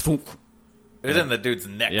just like, thump. It was in the dude's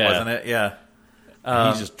neck, wasn't it? Yeah.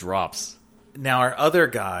 He just drops. Now, our other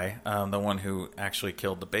guy, the one who actually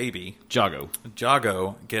killed the baby,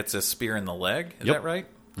 Jago gets a spear in the leg. Is that right?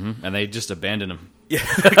 Mm-hmm. And they just abandon him. Yeah,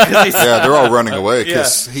 they're all running away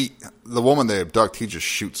because the woman they abduct, he just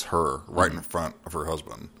shoots her right in front of her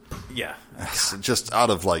husband. Yeah, just out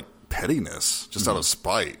of like pettiness, just out of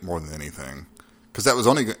spite more than anything. Because that was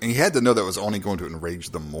only, and he had to know that was only going to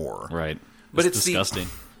enrage them more. Right, but it's disgusting.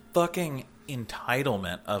 The fucking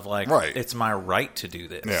entitlement of like, it's my right to do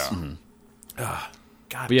this. Yeah. Mm-hmm.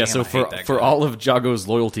 God but yeah, so for all of Jago's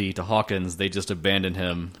loyalty to Hawkins, they just abandon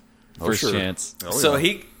him first chance. So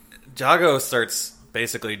Jago starts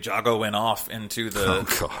basically Jagoing off into the. Oh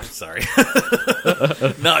God! Sorry,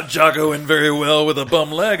 not Jagoing very well with a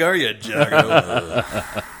bum leg, are you, Jago?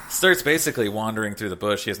 Starts basically wandering through the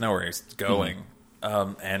bush. He has nowhere he's going,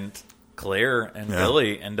 and Claire and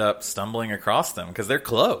Billy end up stumbling across them because they're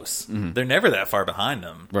close. Mm-hmm. They're never that far behind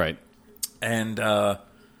them, right? And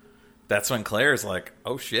that's when Claire's like,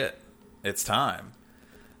 "Oh shit, it's time."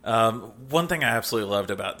 One thing I absolutely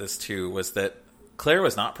loved about this too was that Claire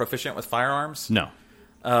was not proficient with firearms. No.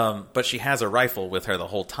 But she has a rifle with her the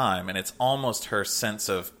whole time, and it's almost her sense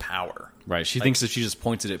of power. Right. She thinks if she just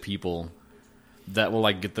points it at people, that will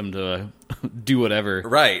like get them to do whatever.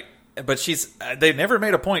 Right. But they never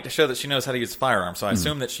made a point to show that she knows how to use a firearm, so I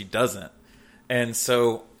assume that she doesn't. And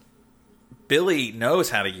so Billy knows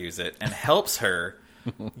how to use it and helps her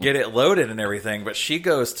get it loaded and everything, but she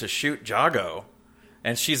goes to shoot Jago,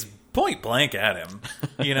 and she's point blank at him.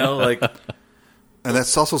 You know, like... And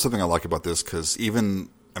that's also something I like about this, because even,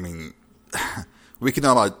 I mean, we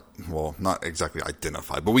cannot, well, not exactly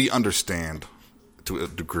identify, but we understand to a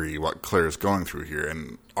degree what Claire is going through here,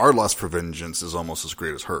 and our lust for vengeance is almost as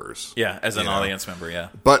great as hers. Yeah, as an You know? audience member, yeah.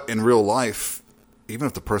 But in real life, even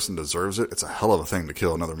if the person deserves it, it's a hell of a thing to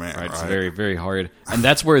kill another man. Right, Right? it's very, very hard. And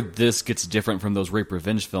that's where this gets different from those rape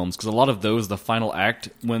revenge films, because a lot of those, the final act,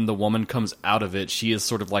 when the woman comes out of it, she is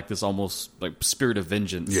sort of like this almost like spirit of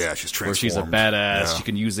vengeance. Yeah, she's where she's a transformed. badass, Yeah. she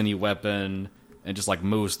can use any weapon, and just like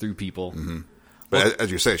mows through people. But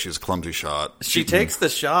as you say, she's a clumsy shot. She takes the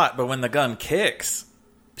shot, but when the gun kicks,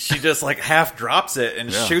 she just like half drops it and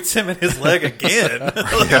Yeah. shoots him in his leg again.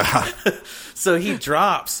 Yeah. So he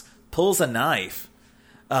drops, pulls a knife.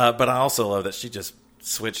 But I also love that she just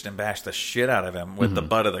switched and bashed the shit out of him with the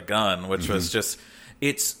butt of the gun, which was just,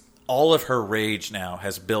 it's all of her rage now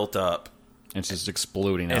has built up And she's just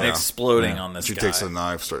exploding and out. exploding on this She guy. takes a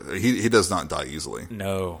knife. He does not die easily.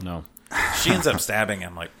 No. No. She ends up stabbing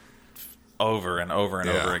him like over and over and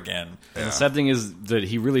Yeah. over again. And the sad thing is that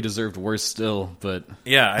he really deserved worse still, but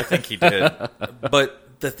Yeah, I think he did. But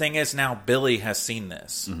the thing is now Billy has seen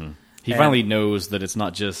this. he And- finally knows that it's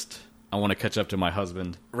not just, I want to catch up to my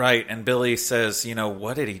husband. Right, and Billy says, you know,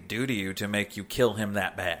 what did he do to you to make you kill him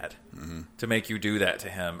that bad? To make you do that to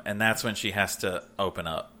him? And that's when she has to open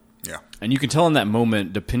up. Yeah. And you can tell in that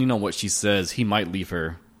moment, depending on what she says, he might leave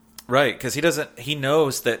her. Right, because he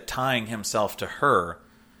knows that tying himself to her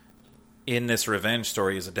in this revenge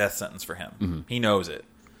story is a death sentence for him. He knows it.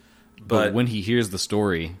 But when he hears the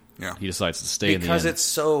story, Yeah. he decides to stay in the because end. it's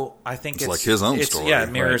so, I think It's it's like his own story. Yeah,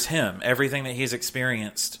 it mirrors him. Everything that he's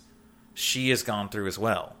experienced, she has gone through as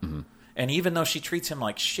well. And even though she treats him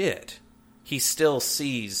like shit, he still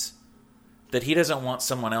sees that he doesn't want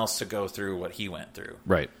someone else to go through what he went through.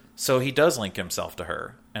 Right. So he does link himself to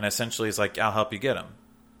her, and essentially is like, I'll help you get him.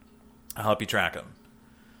 I'll help you track him.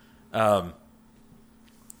 I'm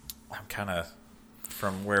kind of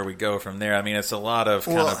from where we go from there. I mean, it's a lot of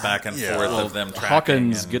kind of back and yeah. forth Well, of them tracking.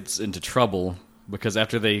 Hawkins and- gets into trouble because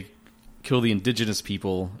after they kill the indigenous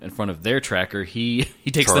people in front of their tracker, he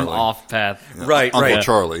takes them Charlie. off path. Right, Uncle right.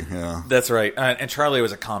 Charlie, yeah. That's right. And Charlie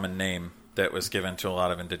was a common name that was given to a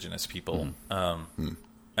lot of indigenous people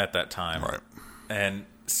at that time. Right. And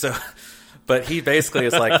so, but he basically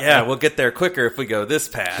is like, yeah, we'll get there quicker if we go this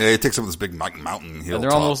path. Yeah, he takes up this big mountain hill. And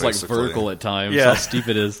they're almost like vertical at times. Yeah. How steep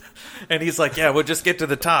it is. And he's like, yeah, we'll just get to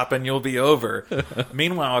the top and you'll be over.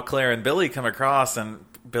 Meanwhile, Claire and Billy come across and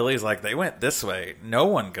Billy's like, they went this way. No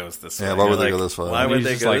one goes this way. Yeah, why would You're they go like, this way? Why And would he's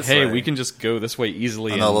they just go like, this hey, way? we can just go this way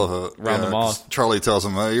easily And and I love it. round them 'cause off. Charlie tells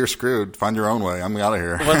him, "You're screwed. Find your own way. I'm out of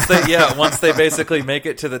here." Once they basically make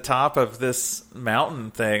it to the top of this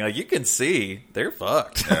mountain thing, like you can see they're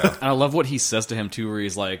fucked. And I love what he says to him too, where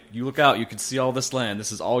he's like, "You look out, you can see all this land.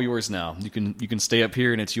 This is all yours now. You can stay up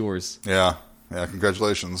here and it's yours." Yeah.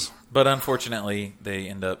 Congratulations. But unfortunately, they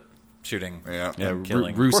end up shooting. Yeah. Yeah,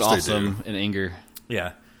 killing. Bruce Of course offs they do. him in anger.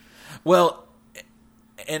 Yeah. Well,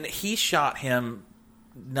 and he shot him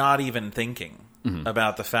not even thinking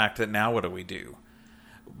about the fact that now what do we do?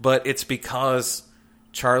 But it's because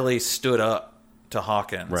Charlie stood up to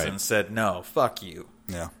Hawkins Right. and said, no, fuck you.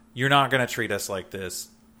 Yeah. You're not going to treat us like this.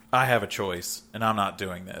 I have a choice, and I'm not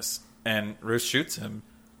doing this. And Ruth shoots him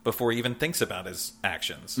before he even thinks about his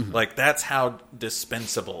actions. Like, that's how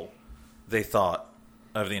dispensable they thought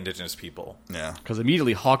of the indigenous people. Yeah. Because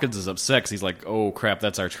immediately Hawkins is upset 'cause he's like, "Oh crap,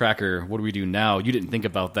 that's our tracker. What do we do now? You didn't think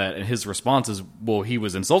about that." And his response is, "Well, he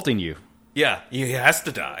was insulting you." Yeah, he has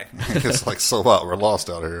to die. It's like, so what? We're lost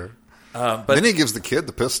out here. But Then he gives the kid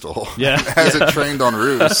the pistol. Yeah. Has it trained on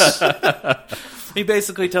Roos. he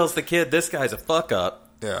basically tells the kid, this guy's a fuck up.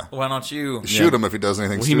 Yeah. Why don't you... Shoot him if he does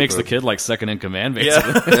anything Well, stupid. he makes the kid like second in command,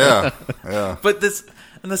 basically. Yeah. Yeah. But this...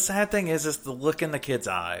 And the sad thing is the look in the kid's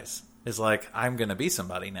eyes is like, I'm going to be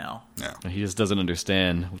somebody now. Yeah. He just doesn't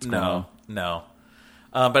understand what's going on. No.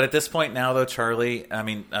 But at this point now, though, Charlie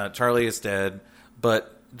is dead.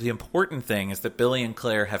 But the important thing is that Billy and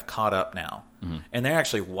Claire have caught up now. And they're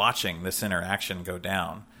actually watching this interaction go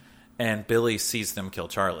down. And Billy sees them kill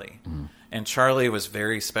Charlie. And Charlie was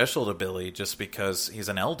very special to Billy just because he's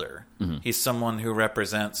an elder. He's someone who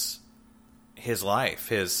represents his life,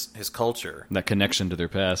 his culture. That connection to their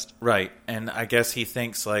past. Right. And I guess he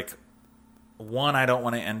thinks, like, one, I don't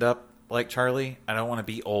want to end up like Charlie. I don't want to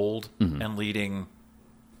be old and leading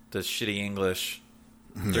the shitty English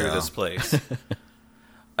through this place.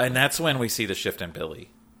 And that's when we see the shift in Billy.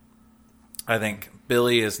 I think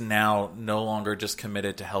Billy is now no longer just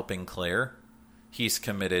committed to helping Claire. He's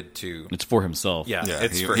committed to... It's for himself. Yeah, Yeah.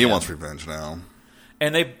 it's for He him. wants revenge now.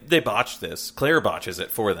 And they botched this. Claire botches it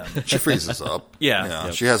for them. She freezes up. Yeah.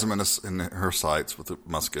 Yep. She has him in her sights with a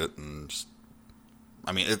musket and just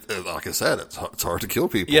I mean, like I said, it's hard to kill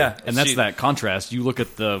people. Yeah, And that's that contrast. You look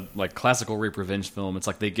at the like classical rape revenge film. It's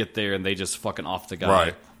like they get there and they just fucking off the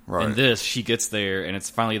guy. Right. In this, she gets there and it's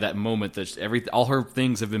finally that moment that all her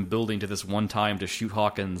things have been building to this one time to shoot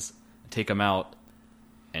Hawkins, take him out,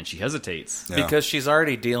 and she hesitates. Yeah. Because she's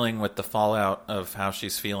already dealing with the fallout of how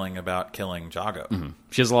she's feeling about killing Jago. Mm-hmm.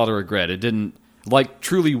 She has a lot of regret. It didn't like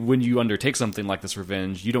truly when you undertake something like this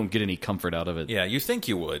revenge, you don't get any comfort out of it. Yeah, you think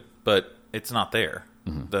you would, but it's not there.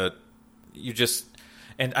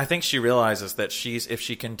 And I think she realizes that if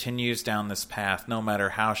she continues down this path, no matter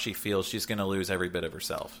how she feels, she's going to lose every bit of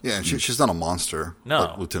herself. Yeah, and she's not a monster. No.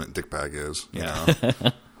 Like Lieutenant Dickbag is. Yeah. You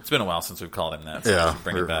know? It's been a while since we've called him that, so we Yeah. should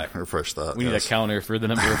bring it back. Refresh that. We need a yes. counter for the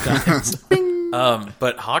number of times.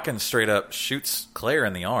 But Hawkins straight up shoots Claire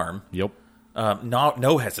in the arm. Yep.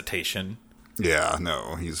 No hesitation. Yeah,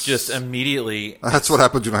 no, he's Just immediately. That's what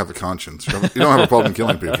happens. You don't have a conscience. You don't have a problem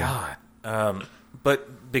killing people. God.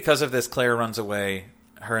 But because of this, Claire runs away.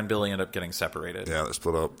 Her and Billy end up getting separated. Yeah, they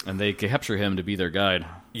split up. And they capture him to be their guide.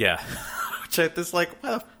 Yeah. Check this. Like,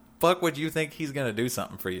 why the fuck would you think he's going to do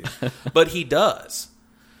something for you? But he does.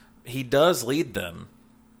 He does lead them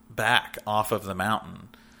back off of the mountain.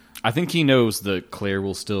 I think he knows that Claire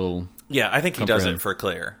will still. Yeah, I think he does Comprehend. it for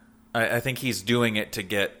Claire. I think he's doing it to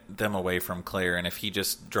get them away from Claire, and if he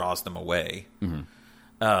just draws them away.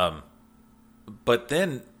 But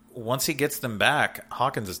then, once he gets them back,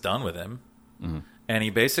 Hawkins is done with him. And he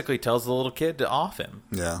basically tells the little kid to off him.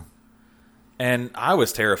 Yeah. And I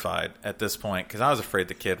was terrified at this point, because I was afraid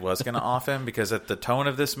the kid was going to off him, because at the tone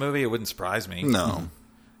of this movie, it wouldn't surprise me. No.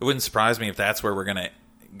 It wouldn't surprise me if that's where we're going to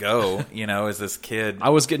go, is this kid.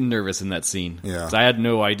 I was getting nervous in that scene. Yeah. 'Cause I had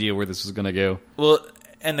no idea where this was going to go. Well,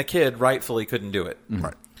 and the kid rightfully couldn't do it.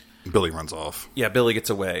 Right. Billy runs off. Yeah, Billy gets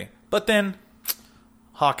away. But then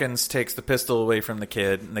Hawkins takes the pistol away from the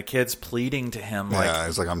kid, and the kid's pleading to him like, Yeah,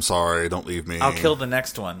 he's like, I'm sorry, don't leave me. I'll kill the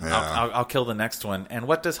next one. Yeah. I'll kill the next one. And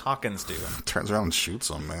what does Hawkins do? Turns around and shoots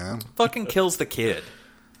him, man. Fucking kills the kid.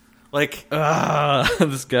 Like,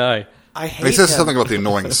 This guy. I hate And he says him. something about the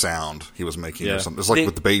annoying sound he was making Yeah. or something. It's like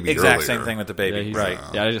with the baby exact earlier. same thing with the baby. Yeah, he's- Right.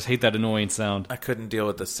 Yeah, I just hate that annoying sound. I couldn't deal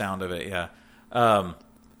with the sound of it, yeah.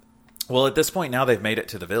 Well, at this point now they've made it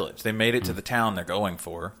to the village. They made it to the town they're going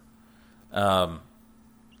for.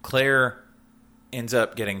 Claire ends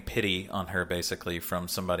up getting pity on her, basically, from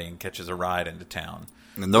somebody and catches a ride into town.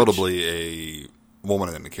 And notably, a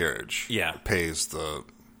woman in the carriage Yeah. pays the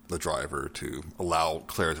driver to allow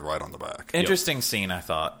Claire to ride on the back. Interesting scene, I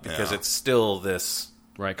thought, because Yeah. it's still this...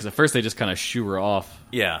 Right, because at first they just kind of shoo her off.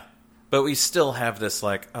 Yeah. But we still have this,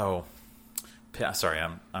 like, sorry,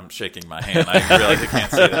 I'm shaking my hand. I realize you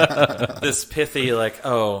can't see that. This pithy, like,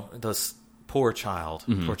 this poor child,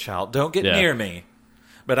 don't get Yeah. near me,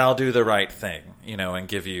 but I'll do the right thing, and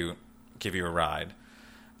give you a ride.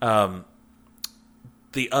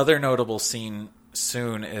 The other notable scene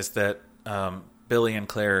soon is that Billy and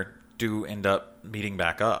Claire do end up meeting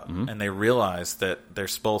back up, and they realize that they're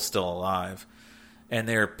both still alive, and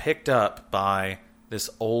they're picked up by this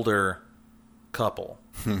older couple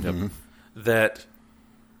that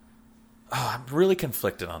I'm really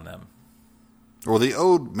conflicted on them. Well, the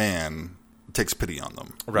old man takes pity on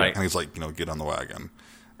them. Right. And he's like, get on the wagon.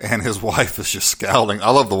 And his wife is just scowling. I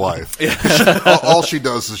love the wife. All she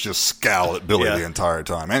does is just scowl at Billy Yeah. the entire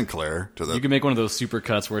time. And Claire. You can make one of those super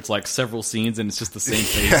cuts where it's like several scenes and it's just the same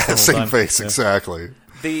face. Yeah, the whole same time. face, Yeah. exactly.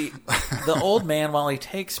 The old man, while he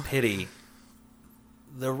takes pity,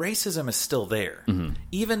 the racism is still there.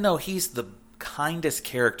 Even though he's the kindest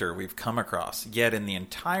character we've come across, yet in the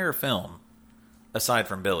entire film, aside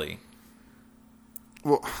from Billy.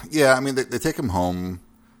 Well, yeah, I mean, they take him home.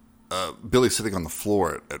 Billy's sitting on the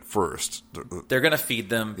floor at first. They're going to feed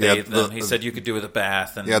them, Yeah, bathe them. He said you could do with a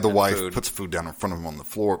bath and Yeah, the and wife food. puts food down in front of him on the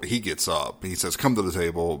floor, but he gets up. He says, come to the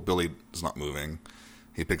table. Billy is not moving.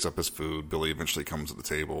 He picks up his food. Billy eventually comes to the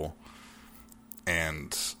table.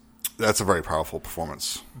 And that's a very powerful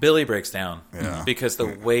performance. Billy breaks down Yeah. because the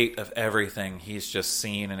weight of everything he's just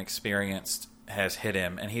seen and experienced has hit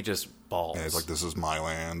him, and he just bawls. Yeah, he's like, this is my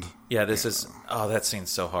land. Yeah, this is... Oh, that scene's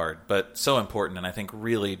so hard, but so important, and I think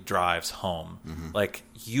really drives home. Like,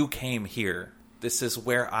 you came here. This is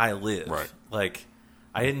where I live. Right. Like,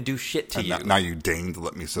 I didn't do shit to And you. now you deign to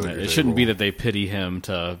let me sit at your It table. shouldn't be that they pity him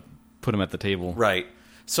to put him at the table. Right.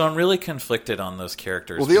 So I'm really conflicted on those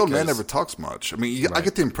characters. Well, the old man because- never talks much. I mean, I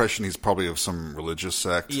get the impression he's probably of some religious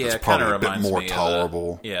sect. Yeah, It's it kind probably of a bit reminds more me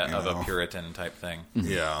tolerable. of a Puritan type thing.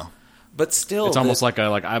 Yeah. But still... It's almost like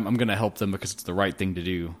I'm going to help them because it's the right thing to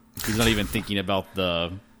do. He's not even thinking about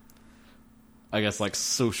the, I guess, like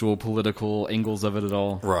social, political angles of it at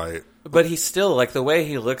all. Right. But he's still, like, the way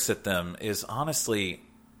he looks at them is honestly,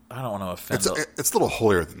 I don't want to offend It's a little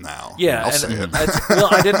holier than thou. Yeah, I'll say it. well,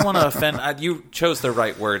 I didn't want to offend. You chose the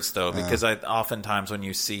right words, though, because oftentimes when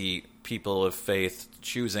you see people of faith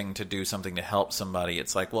choosing to do something to help somebody,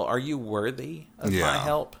 it's like, well, are you worthy of my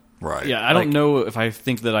help? Right. Yeah, I don't know if I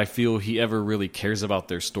think that I feel he ever really cares about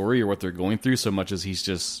their story or what they're going through so much as he's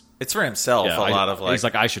just... It's for himself, lot of like... He's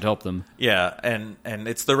like, I should help them. Yeah, and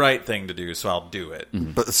it's the right thing to do, so I'll do it.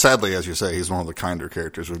 Mm-hmm. But sadly, as you say, he's one of the kinder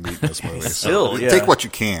characters we meet in this movie. Still, so take what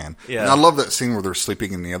you can. Yeah. And I love that scene where they're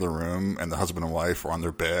sleeping in the other room, and the husband and wife are on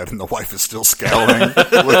their bed, and the wife is still scowling,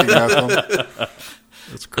 looking at them.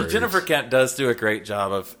 That's great. Jennifer Kent does do a great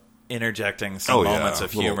job of interjecting some moments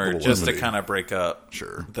of humor little just levity. to kind of break up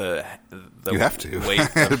the you have to. weight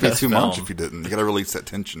of It'd be the too film. much if you didn't. You got to release that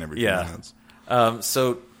tension every few minutes.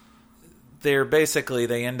 So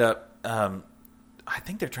they end up I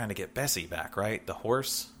think they're trying to get Bessie back, right? The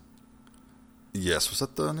horse. Yes, was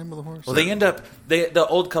that the name of the horse? Well, the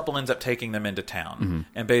old couple ends up taking them into town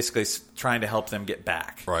and basically trying to help them get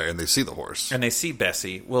back. Right, and they see the horse. And they see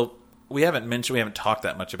Bessie. Well, we haven't talked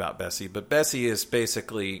that much about Bessie, but Bessie is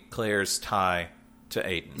basically Claire's tie to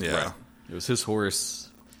Aiden. Yeah. Right? It was his horse.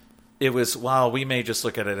 It was, while we may just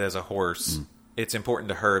look at it as a horse, it's important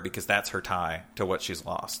to her because that's her tie to what she's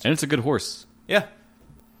lost. And it's a good horse. Yeah.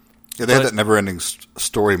 Yeah, they had that never-ending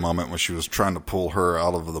story moment when she was trying to pull her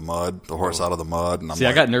out of the mud, the horse out of the mud. And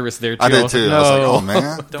I got nervous there, too. I did, too. No. I was like, oh,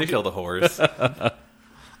 man. Don't kill the horse. The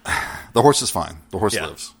horse is fine. The horse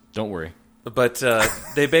lives. Don't worry. But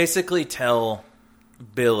they basically tell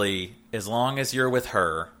Billy, as long as you're with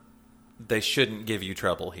her, they shouldn't give you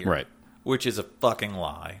trouble here. Right. Which is a fucking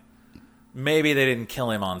lie. Maybe they didn't kill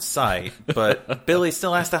him on sight, but Billy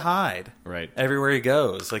still has to hide. Right. Everywhere he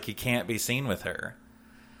goes. Like, he can't be seen with her.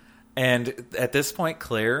 And at this point,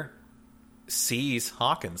 Claire sees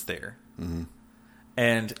Hawkins there. Mm-hmm.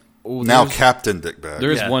 And now Captain Dickbag.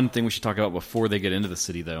 There is one thing we should talk about before they get into the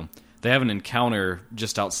city, though. They have an encounter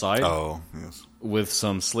just outside with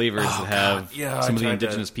some slavers that have some of the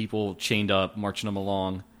indigenous people chained up, marching them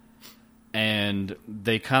along. And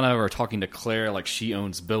they kind of are talking to Claire like she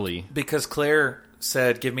owns Billy. Because Claire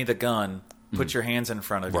said, give me the gun. Put your hands in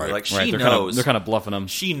front of you. Like, she they're knows. They're kind of bluffing him.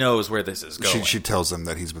 She knows where this is going. She tells them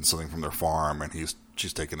that he's been stealing from their farm, and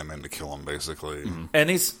she's taking him in to kill him, basically. Mm-hmm. And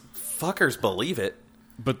these fuckers believe it.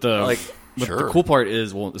 But the cool part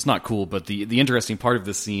is, well, it's not cool, but the interesting part of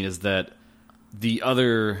this scene is that the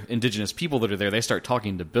other indigenous people that are there, they start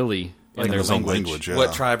talking to Billy in their language.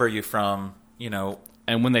 What tribe are you from?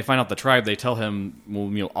 And when they find out the tribe, they tell him,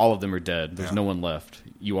 well, all of them are dead. There's no one left.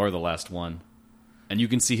 You are the last one. And you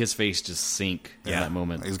can see his face just sink in that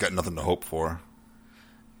moment. He's got nothing to hope for.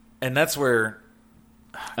 And that's where...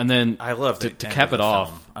 And then I love to cap it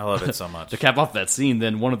off. I love it so much. To cap off that scene,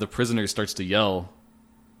 then one of the prisoners starts to yell.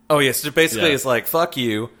 Oh, yes. So basically, it's like, fuck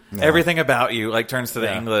you. Yeah. Everything about you, like, turns to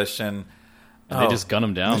the English. And they just gun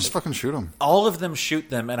him down. They just fucking shoot him. All of them shoot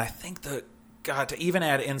them. And I think God, to even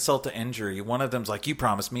add insult to injury, one of them's like, you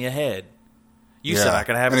promised me a head. You said I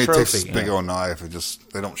could have a trophy. And he takes this big old knife.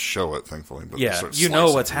 They don't show it, thankfully. But you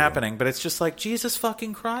know what's happening, but it's just like, Jesus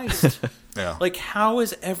fucking Christ. Like, how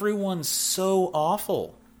is everyone so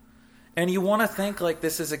awful? And you want to think, like,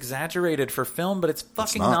 this is exaggerated for film, but it's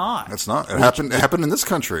fucking not. It's not. It happened in this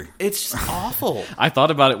country. It's just awful. I thought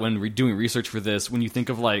about it when doing research for this. When you think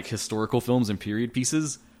of, like, historical films and period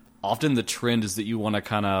pieces, often the trend is that you want to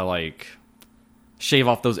kind of, like... shave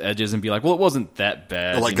off those edges and be like, well, it wasn't that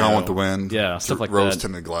bad. Or like Gone with the Wind. Yeah, stuff like that.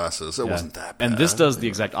 Rose-tinted glasses. It wasn't that bad. And this does the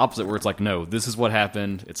exact opposite, where it's like, no, this is what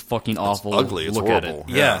happened. It's fucking awful. It's ugly. It's horrible. At it.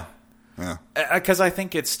 Yeah. Because I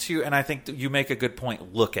think it's too, and I think you make a good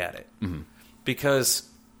point, look at it. Mm-hmm. Because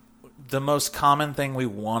the most common thing we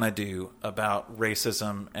want to do about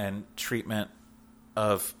racism and treatment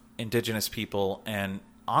of indigenous people, and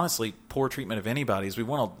honestly, poor treatment of anybody, is we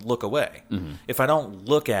want to look away. Mm-hmm. If I don't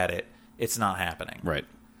look at it, it's not happening. Right.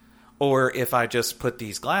 Or if I just put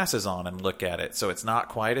these glasses on and look at it, so it's not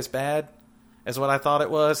quite as bad as what I thought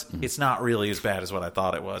it was, it's not really as bad as what I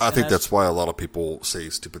thought it was. I think that's why a lot of people say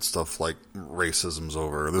stupid stuff like racism's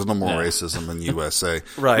over. There's no more racism in the USA.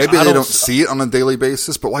 Right. Maybe they don't see it on a daily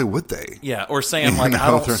basis, but why would they? Yeah, or saying, like,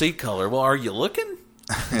 I don't see color. Well, are you looking?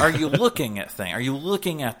 Are you looking at things? Are you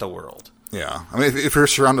looking at the world? Yeah. I mean, if you're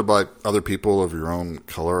surrounded by other people of your own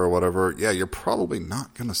color or whatever, you're probably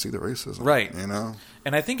not going to see the racism. Right.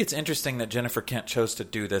 And I think it's interesting that Jennifer Kent chose to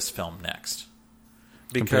do this film next.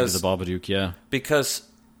 Compared to The Babadook, Because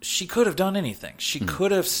she could have done anything. She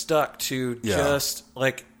could have stuck to just,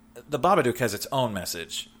 like, The Babadook has its own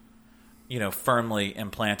message, firmly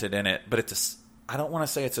implanted in it. But I don't want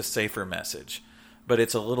to say it's a safer message. but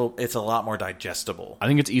it's a lot more digestible. I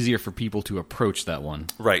think it's easier for people to approach that one.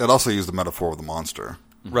 Right. It also used the metaphor with the monster.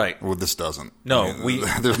 Right. Well, this doesn't. No, I mean,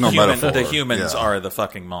 there's no human, metaphor. The humans Yeah. are the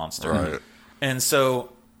fucking monster. Right. And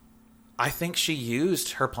so I think she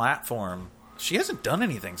used her platform. She hasn't done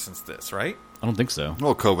anything since this, right? I don't think so.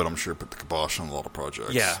 Well, COVID, I'm sure, put the kibosh on a lot of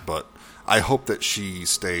projects. Yeah. But I hope that she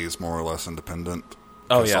stays more or less independent.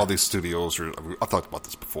 Oh, 'Cause yeah. all these studios are, I've talked about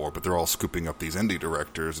this before, but they're all scooping up these indie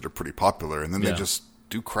directors that are pretty popular, and then Yeah. they just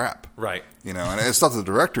do crap. Right. You know, and it's not the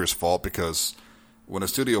director's fault, because when a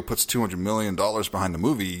studio puts $200 million behind the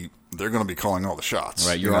movie, they're going to be calling all the shots.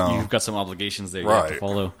 Right, you know? you've got some obligations there you have to Right.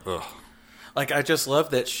 follow. Ugh. Like, I just love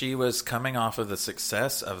that she was coming off of the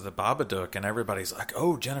success of the Babadook, and everybody's like,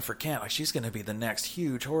 oh, Jennifer Kent, like, she's going to be the next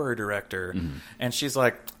huge horror director. And she's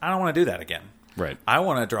like, I don't want to do that again. Right. I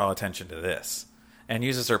want to draw attention to this. And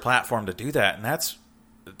uses her platform to do that, and that's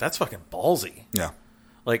fucking ballsy. Yeah.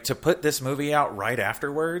 Like, to put this movie out right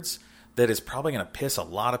afterwards, that is probably going to piss a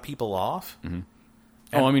lot of people off.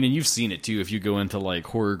 Oh, I mean, and you've seen it too. If you go into like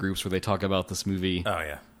horror groups where they talk about this movie, Oh,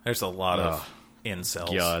 yeah. There's a lot of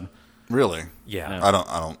incels. God, Really? Yeah. I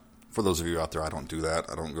don't. For those of you out there, I don't do that.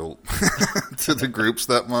 I don't go to the groups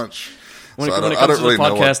that much. when So it, I when it don't- I comes to don't the really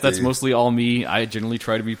know what podcast, that's the- mostly all me. I generally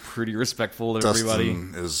try to be pretty respectful to everybody.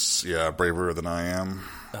 Dustin is braver than I am.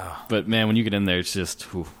 But man, when you get in there, it's just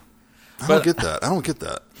whew. I don't get that. I don't get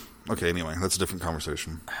that. Okay, anyway, that's a different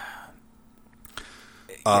conversation.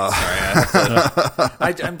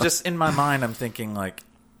 I'm just, in my mind, I'm thinking, like,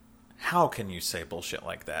 how can you say bullshit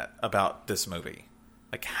like that about this movie?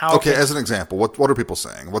 Like, how Okay, can... as an example, what are people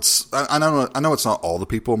saying? I know it's not all the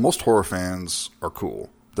people. Most horror fans are cool.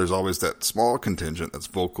 There's always that small contingent that's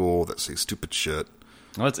vocal, that says stupid shit.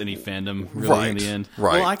 Well, that's any fandom, really, in the end.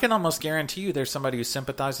 Right. Well, I can almost guarantee you there's somebody who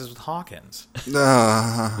sympathizes with Hawkins.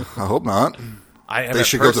 I hope not. I They haven't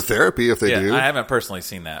should go to therapy if they do. I haven't personally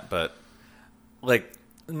seen that, but, like,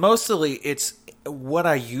 mostly it's... What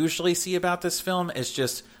I usually see about this film is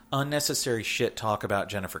just unnecessary shit talk about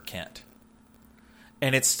Jennifer Kent.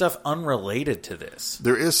 And it's stuff unrelated to this.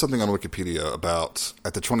 There is something on Wikipedia about,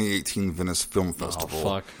 at the 2018 Venice Film Festival,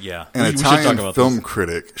 fuck. Yeah. an We should talk Italian about film this.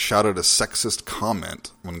 critic shouted a sexist comment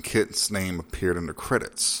when Kent's name appeared in the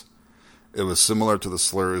credits. It was similar to the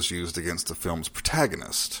slurs used against the film's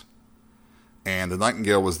protagonist. And The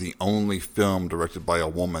Nightingale was the only film directed by a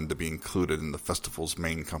woman to be included in the festival's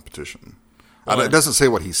main competition. It doesn't say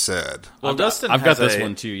what he said. Well, Dustin I've got has this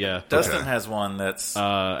one too. Yeah. Dustin Okay. has one that's...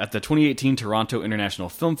 At the 2018 Toronto International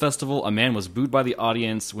Film Festival, a man was booed by the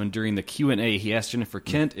audience when during the Q&A he asked Jennifer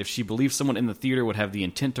Kent if she believed someone in the theater would have the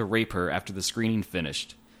intent to rape her after the screening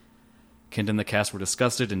finished. Kent and the cast were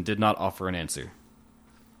disgusted and did not offer an answer.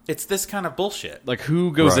 It's this kind of bullshit. Like,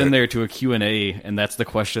 who goes in Right. there to a Q&A and that's the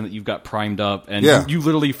question that you've got primed up, and Yeah. you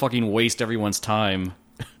literally fucking waste everyone's time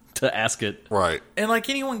to ask it. Right. And, like,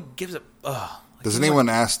 anyone gives a... Does anyone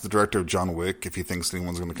ask the director of John Wick if he thinks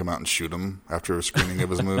anyone's going to come out and shoot him after a screening of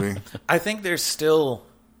his movie? I think there's still...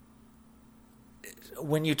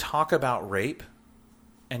 When you talk about rape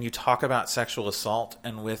and you talk about sexual assault,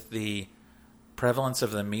 and with the prevalence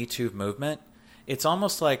of the Me Too movement, it's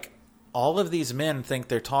almost like all of these men think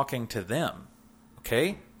they're talking to them.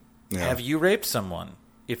 Okay? Yeah. Have you raped someone?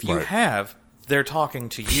 If you Right. have, they're talking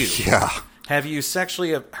to you. Yeah. Have you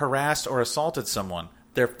sexually harassed or assaulted someone?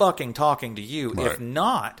 They're fucking talking to you. Right. If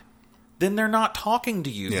not, then they're not talking to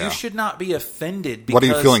you. Yeah. You should not be offended because... What are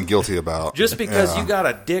you feeling guilty about? Just because Yeah. you got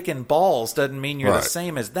a dick and balls doesn't mean you're Right. the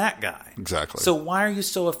same as that guy. Exactly. So why are you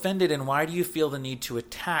so offended, and why do you feel the need to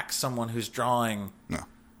attack someone who's drawing... No.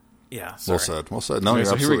 Yeah, sorry. Well said. No, Okay, you're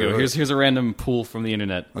so here we absolutely go. right. Here's a random pool from the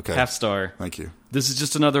internet. Okay. Half star. Thank you. This is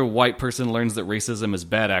just another white person learns that racism is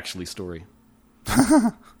bad actually story.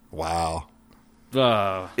 Wow.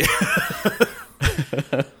 But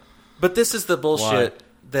this is the bullshit Why?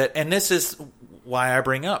 that... And this is why I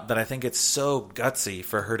bring up that I think it's so gutsy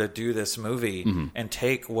for her to do this movie and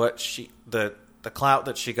take what she... The clout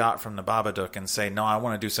that she got from the Babadook and say, no, I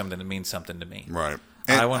want to do something that means something to me. Right.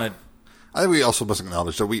 I And want to... I think we also must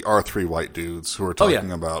acknowledge that we are three white dudes who are Oh, yeah.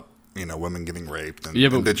 talking about, women getting raped and Yeah,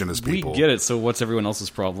 but indigenous people. we get it, so what's everyone else's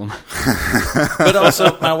problem? But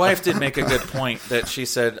also, my wife did make a good point that she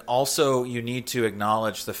said, also, you need to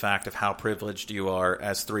acknowledge the fact of how privileged you are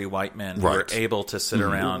as three white men who are Right. able to sit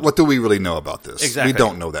around. What do we really know about this? Exactly. We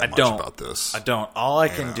don't know that I much don't. about this. I don't. All I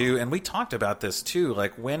can do, and we talked about this too,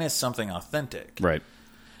 like, when is something authentic? Right.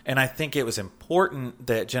 And I think it was important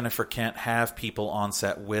that Jennifer Kent have people on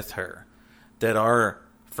set with her that are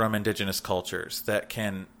from indigenous cultures that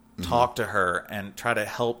can talk to her and try to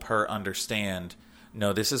help her understand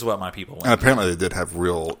no, this is what my people want. And apparently they did have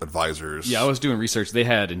real advisors. Yeah, I was doing research. They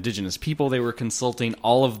had indigenous people they were consulting.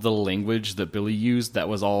 All of the language that Billy used, that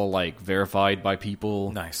was all like verified by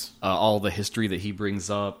people. Nice. All the history that he brings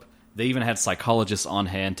up. They even had psychologists on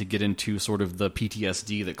hand to get into sort of the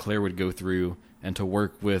PTSD that Claire would go through and to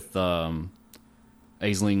work with Aisling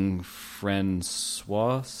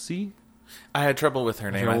Francoisi. I had trouble with her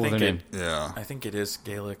name. I think Yeah. I think it is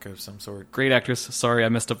Gaelic of some sort. Great actress. Sorry, I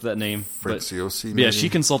messed up that name. Franciosi, Yeah, maybe? she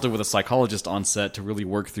consulted with a psychologist on set to really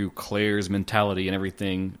work through Claire's mentality and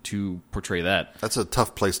everything to portray that. That's a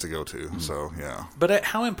tough place to go to, so, yeah. But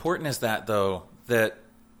how important is that, though, that...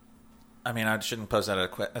 I mean, I shouldn't pose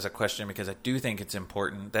that as a question because I do think it's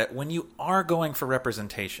important that when you are going for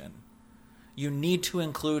representation, you need to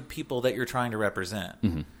include people that you're trying to represent.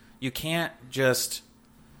 Mm-hmm. You can't just...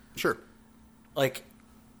 Sure. Like,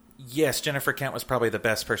 yes, Jennifer Kent was probably the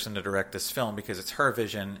best person to direct this film because it's her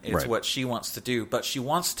vision, it's Right. what she wants to do, but she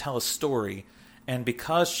wants to tell a story, and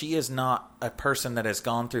because she is not a person that has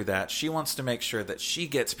gone through that, she wants to make sure that she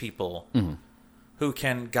gets people who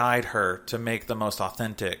can guide her to make the most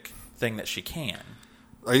authentic thing that she can.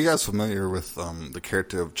 Are you guys familiar with the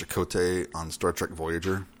character of Chakotay on Star Trek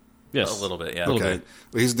Voyager? Yes. A little bit, yeah. A little Okay. bit.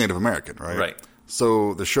 Well, he's Native American, right? Right.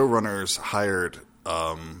 So the showrunners hired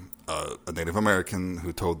a Native American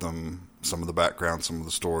who told them some of the background, some of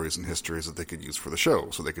the stories and histories that they could use for the show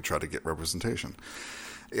so they could try to get representation.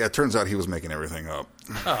 Yeah, it turns out he was making everything up.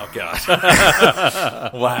 Oh,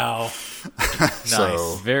 God. Wow.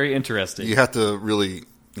 So Very interesting. you have to really,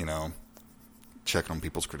 check on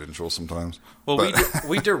people's credentials sometimes. Well, But-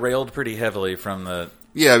 we derailed pretty heavily from the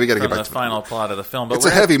yeah, we got to get from back the to final plot of the film. But It's a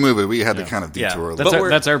heavy movie. We had to kind of Yeah. detour a But little.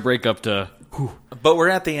 That's our breakup to... But we're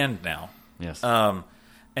at the end now. Yes.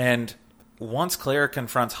 And once Claire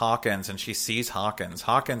confronts Hawkins and she sees Hawkins,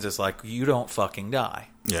 Hawkins is like, "You don't fucking die."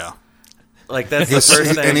 Yeah. Like, that's the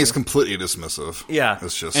first thing. And he's completely dismissive. Yeah.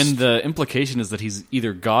 It's just... and the implication is that he's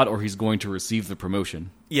either God or he's going to receive the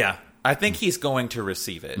promotion. Yeah. I think he's going to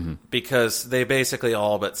receive it because they basically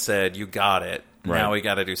all but said, "You got it. Right. Now we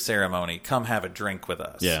got to do ceremony. Come have a drink with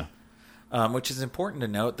us." Yeah. Which is important to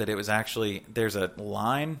note that it was actually, there's a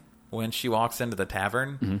line when she walks into the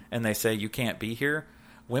tavern and they say, "You can't be here."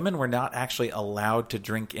 Women were not actually allowed to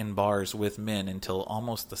drink in bars with men until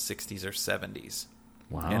almost the 60s or 70s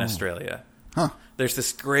Wow. in Australia. Huh. There's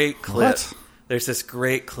this great clip. What? There's this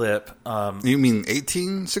great clip. You mean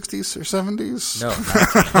 1860s or 70s?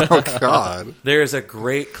 No, Oh, God. there's a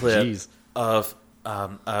great clip Jeez. of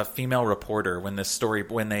a female reporter when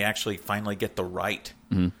they actually finally get the right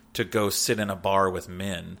to go sit in a bar with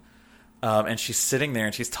men. And she's sitting there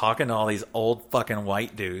and she's talking to all these old fucking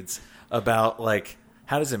white dudes about, like,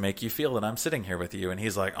 how does it make you feel that I'm sitting here with you? And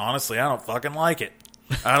he's like, "Honestly, I don't fucking like it.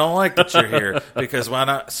 I don't like that you're here because why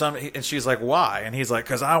not some?" And she's like, "Why?" And he's like,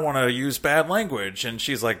 "Because I want to use bad language." And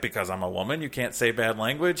she's like, "Because I'm a woman, you can't say bad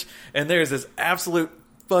language." And there's this absolute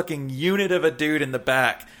fucking unit of a dude in the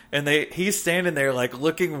back, and he's standing there like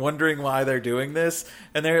looking, wondering why they're doing this.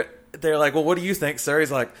 And they're like, "Well, what do you think, sir?"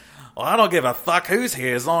 He's like, "Well, I don't give a fuck who's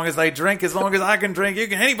here as long as they drink, as long as I can drink.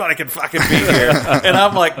 Anybody can fucking be here." And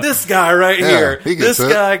I'm like, this guy right here, he gets this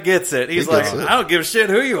it. guy gets it. He's He like, gets it. "I don't give a shit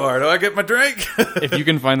who you are. Do I get my drink?" If you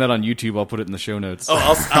can find that on YouTube, I'll put it in the show notes. Oh,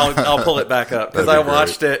 I'll pull it back up because That'd I be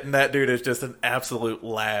watched it, and that dude is just an absolute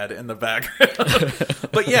lad in the background.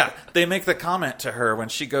 But yeah, they make the comment to her when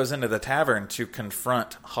she goes into the tavern to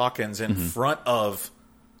confront Hawkins in front of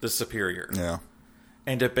the superior, Yeah.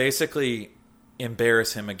 and to basically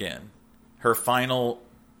embarrass him again. Her final...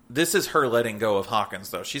 This is her letting go of Hawkins,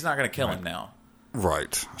 though. She's not going to kill him now.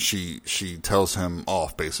 Right. She tells him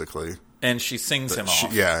off, basically. And she sings him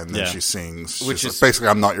off. Yeah, and then Yeah. she sings. Which She's is- like, basically,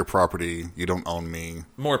 I'm not your property. You don't own me.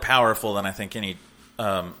 More powerful than I think any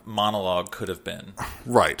monologue could have been.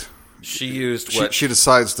 Right. She used what... She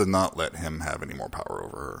decides to not let him have any more power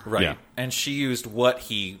over her. Right. Yeah. And she used what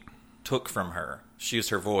he took from her. She used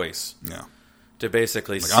her voice Yeah. to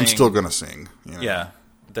basically Like, sing. I'm still going to sing. You know? Yeah.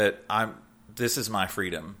 That this is my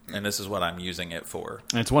freedom, and this is what I'm using it for.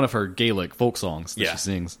 And it's one of her Gaelic folk songs that Yeah. she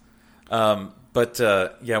sings. But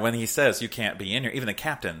when he says, "You can't be in here," even the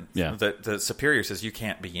captain, Yeah. the superior says, "You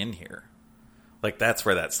can't be in here." Like, that's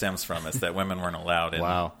where that stems from, is that women weren't allowed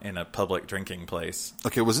Wow. in a public drinking place.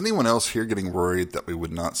 Okay, was anyone else here getting worried that we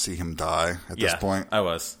would not see him die at this point? I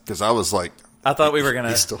was. Because I was like, I thought we were going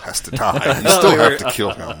he to... still has to die. You still we have were- to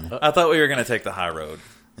kill him. I thought we were going to take the high road.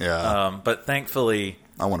 Yeah. But thankfully,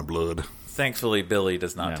 I want blood. Billy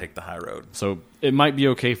does not Yeah. take the high road. So it might be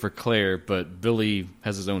okay for Claire, but Billy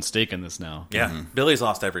has his own stake in this now. Yeah, Billy's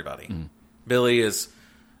lost everybody. Billy is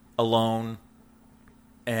alone,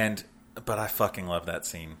 but I fucking love that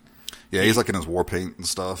scene. Yeah, he's like in his war paint and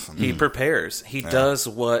stuff. And, He prepares. He does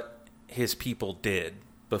what his people did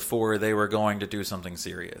before they were going to do something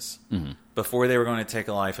serious. Mm-hmm. Before they were going to take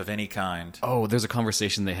a life of any kind. Oh, there's a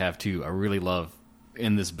conversation they have, too, I really love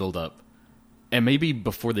in this build-up. And maybe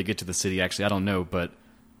before they get to the city, actually, I don't know, but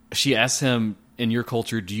she asks him, in your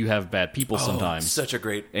culture, do you have bad people sometimes? Such a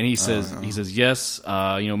great... And he says, yes,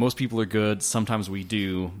 most people are good. Sometimes we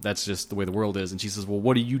do. That's just the way the world is. And she says, well,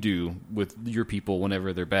 what do you do with your people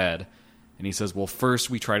whenever they're bad? And he says, well, first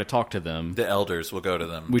we try to talk to them. The elders will go to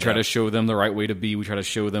them. We try to show them the right way to be. We try to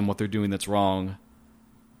show them what they're doing that's wrong.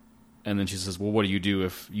 And then she says, well, what do you do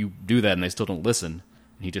if you do that and they still don't listen?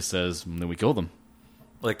 And he just says, then we kill them.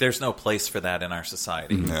 Like, there's no place for that in our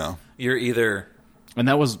society. Yeah. You're either... And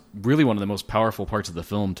that was really one of the most powerful parts of the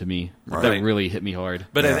film to me. Right. That really hit me hard.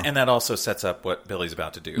 But and that also sets up what Billy's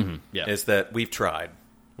about to do. Mm-hmm. Yeah. Is that we've tried.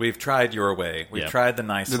 We've tried your way. We've tried the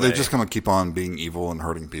nice way. They're just going to keep on being evil and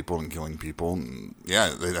hurting people and killing people. And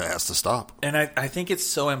that has to stop. And I think it's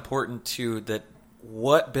so important, too, that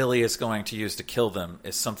what Billy is going to use to kill them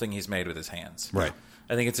is something he's made with his hands. Right.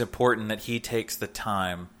 I think it's important that he takes the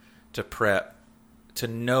time to prep, to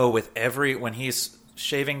know when he's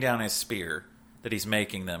shaving down his spear that he's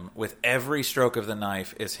making them, with every stroke of the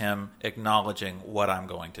knife is him acknowledging what I'm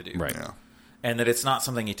going to do. Right. Yeah. And that it's not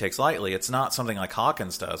something he takes lightly. It's not something like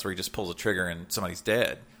Hawkins does where he just pulls a trigger and somebody's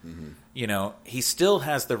dead. Mm-hmm. He still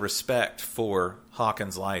has the respect for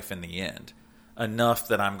Hawkins' life in the end, enough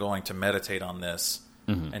that I'm going to meditate on this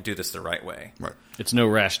and do this the right way. Right. It's no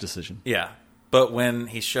rash decision. Yeah. But when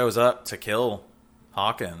he shows up to kill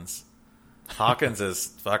Hawkins is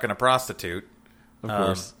fucking a prostitute. Of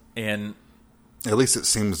course. At least it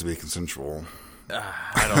seems to be consensual.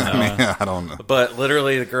 I don't know. I don't know. But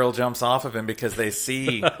literally the girl jumps off of him because they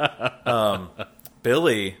see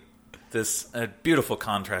Billy, a beautiful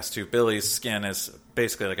contrast to Billy's skin is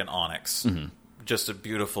basically like an onyx. Mm-hmm. Just a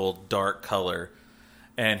beautiful dark color.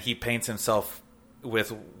 And he paints himself with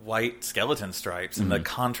white skeleton stripes. And the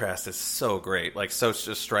contrast is so great. Like, such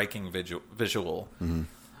a striking visual. Mm-hmm.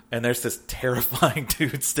 And there's this terrifying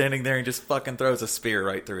dude standing there and just fucking throws a spear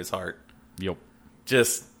right through his heart. Yep.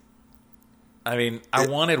 I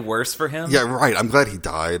wanted worse for him. Yeah, right. I'm glad he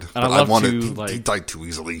died. And he died too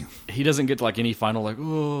easily. He doesn't get any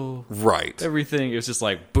final right. Everything. It was just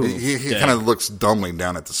like boom. He kind of looks dumbly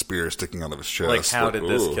down at the spear sticking out of his chest. Like, how did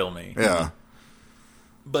this kill me? Yeah.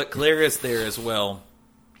 But Claire is there as well.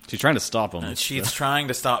 She's trying to stop him. She's trying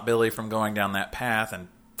to stop Billy from going down that path, and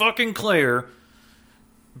fucking Claire.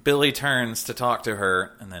 Billy turns to talk to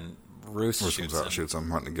her, and then Roos shoots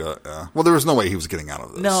him right in the gut. Yeah. Well, there was no way he was getting out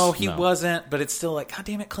of this. No, he wasn't. But it's still like, God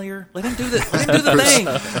damn it, Claire, let him do this. Let him do the thing.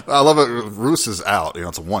 I love it. Roos is out.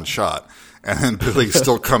 It's a one shot, and then Billy's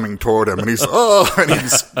still coming toward him, and he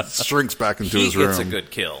shrinks back into his room. He gets a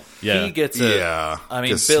good kill. Yeah, he gets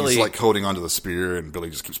Billy, he's like holding onto the spear, and Billy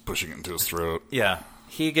just keeps pushing it into his throat. Yeah,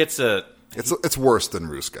 he gets a. It's worse than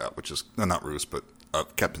Roos got, which is not Roos, but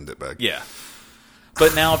Captain Ditbag. Yeah.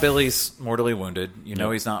 But now Billy's mortally wounded.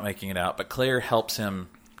 He's not making it out. But Claire helps him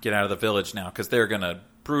get out of the village now because they're going to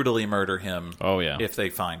brutally murder him if they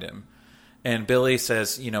find him. And Billy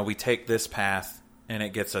says, we take this path and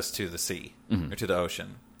it gets us to the sea or to the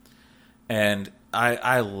ocean. And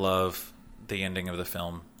I love the ending of the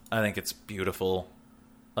film. I think it's beautiful,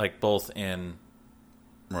 like both in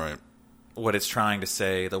what it's trying to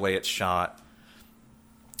say, the way it's shot.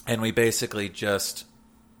 And we basically just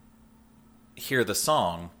hear the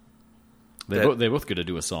song. They both get to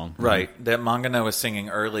do a song. Right. That Mangano was singing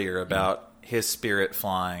earlier about his spirit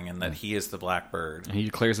flying and that he is the blackbird. And he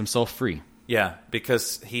declares himself free. Yeah,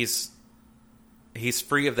 because he's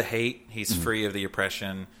free of the hate. He's free of the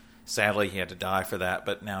oppression. Sadly, he had to die for that,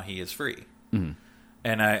 but now he is free. Mm-hmm.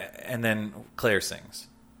 And then Claire sings.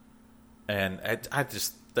 And I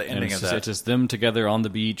just... The ending of that. It's just them together on the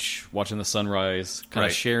beach, watching the sunrise, kind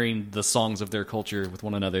of sharing the songs of their culture with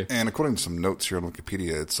one another. And according to some notes here on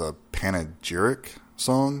Wikipedia, it's a panegyric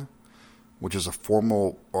song, which is a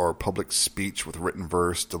formal or public speech with written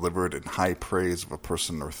verse delivered in high praise of a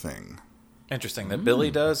person or thing. Interesting. That Billy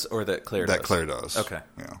does or that Claire does? That Claire does. Okay.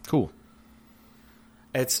 Yeah. Cool.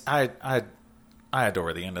 It's I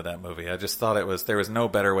adore the end of that movie. I just thought there was no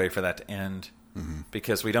better way for that to end. Mm-hmm.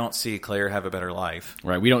 Because we don't see Claire have a better life.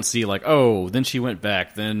 Right. We don't see then she went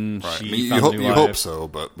back, then she found a new life. You hope so,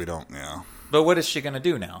 but we don't, But what is she going to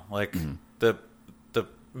do now? Like, the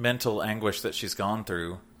mental anguish that she's gone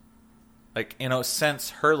through, like,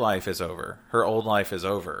 since her life is over, her old life is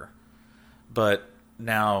over, but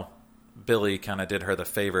now Billy kind of did her the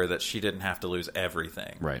favor that she didn't have to lose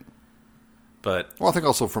everything. Right. But... Well, I think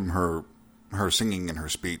also from her singing and her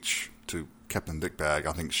speech to Captain Ditbag,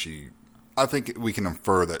 I think she I think we can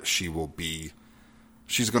infer that she's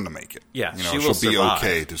going to make it. Yeah, you know, she will she'll be survive.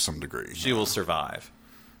 okay to some degree. She will survive.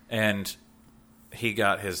 And he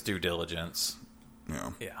got his due diligence.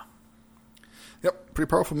 Yeah. Yeah. Yep, pretty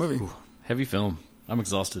powerful movie. Heavy film. I'm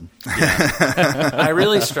exhausted. I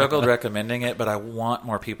really struggled recommending it, but I want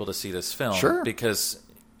more people to see this film. Sure. Because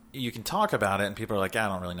you can talk about it and people are like, I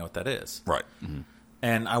don't really know what that is. Right. Mm-hmm.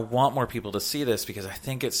 And I want more people to see this because I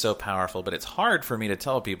think it's so powerful, but it's hard for me to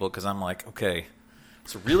tell people because I'm like, okay,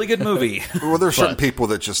 it's a really good movie. Well, there are certain people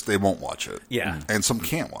that just, they won't watch it. Yeah. And some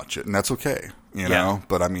can't watch it, and that's okay. You know?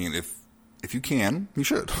 But I mean, if you can, you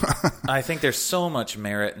should. I think there's so much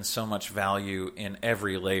merit and so much value in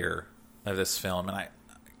every layer of this film, and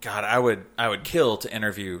I would kill to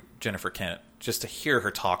interview Jennifer Kent just to hear her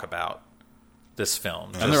talk about this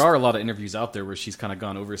film. And there are a lot of interviews out there where she's kind of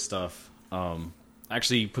gone over stuff. I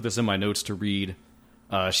actually put this in my notes to read.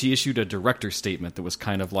 She issued a director's statement that was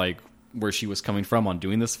kind of like where she was coming from on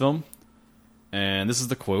doing this film. And this is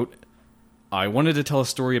the quote. I wanted to tell a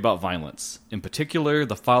story about violence. In particular,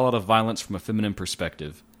 the fallout of violence from a feminine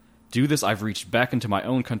perspective. To do this, I've reached back into my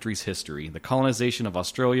own country's history. The colonization of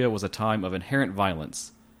Australia was a time of inherent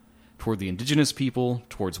violence toward the indigenous people,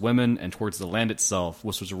 towards women, and towards the land itself,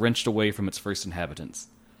 which was wrenched away from its first inhabitants.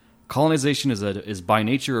 Colonization is by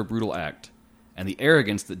nature a brutal act, and the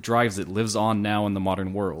arrogance that drives it lives on now in the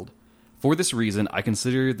modern world. For this reason, I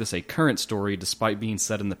consider this a current story despite being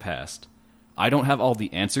set in the past. I don't have all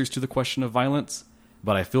the answers to the question of violence,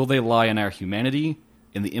 but I feel they lie in our humanity,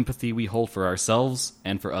 in the empathy we hold for ourselves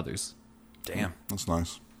and for others. Damn. That's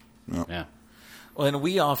nice. Yep. Yeah. Well, and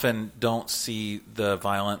we often don't see the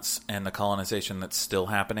violence and the colonization that's still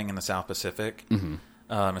happening in the South Pacific,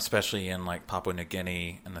 especially in like Papua New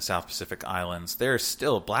Guinea and the South Pacific Islands. There's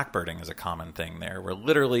still blackbirding is a common thing there, where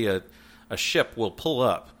literally a ship will pull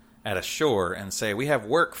up at a shore and say, we have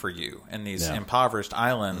work for you. In these impoverished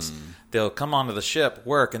islands, they'll come onto the ship,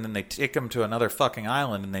 work, and then they take them to another fucking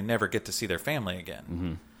island and they never get to see their family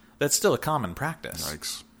again. That's still a common practice.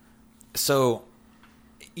 Yikes. So,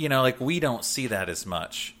 you know, like, we don't see that as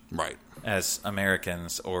much Right. as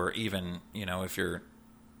Americans, or even, you know, if you're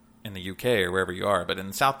in the UK or wherever you are. But in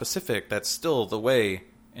the South Pacific, that's still the way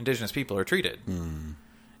indigenous people are treated.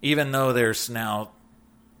 Even though there's now,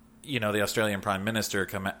 you know, the Australian Prime Minister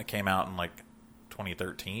came out in, like,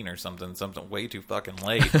 2013 or something way too fucking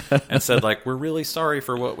late, and said, like, we're really sorry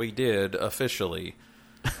for what we did officially.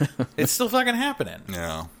 It's still fucking happening.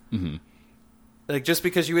 Yeah. Like, just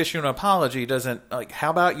because you issue an apology doesn't, like, how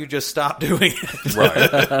about you just stop doing it?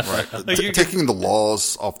 Right. Like, you Taking the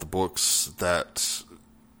laws off the books that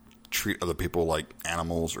treat other people like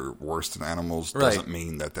animals or worse than animals doesn't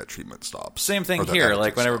mean that treatment stops. Same Or thing that here, attitude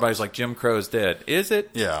like when stops. everybody's like, Jim Crow's dead. Is it?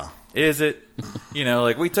 Yeah. Is it? You know,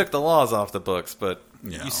 like, we took the laws off the books, but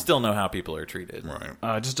Yeah. you still know how people are treated.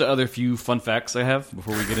 Right. Just other few fun facts I have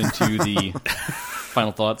before we get into the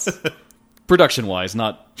final thoughts. Production-wise,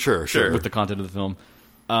 not Sure. with the content of the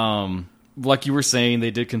film. Like you were saying,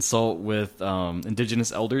 they did consult with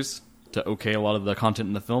indigenous elders to okay a lot of the content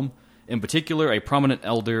in the film. In particular, a prominent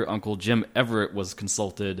elder, Uncle Jim Everett, was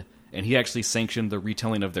consulted, and he actually sanctioned the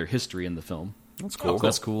retelling of their history in the film. That's cool. So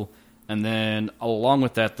that's cool. And then, along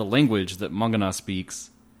with that, the language that Mangana speaks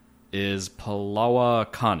is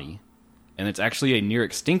Palawakani. And it's actually a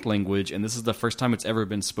near-extinct language, and this is the first time it's ever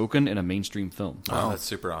been spoken in a mainstream film. Oh, that's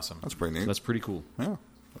super awesome. That's pretty neat. That's pretty cool. Yeah.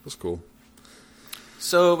 That was cool.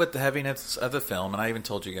 So, with the heaviness of the film, and I even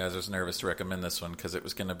told you guys I was nervous to recommend this one because it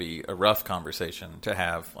was going to be a rough conversation to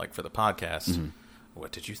have, like, for the podcast.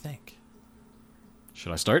 What did you think?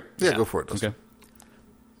 Should I start? Yeah, go for it. Okay.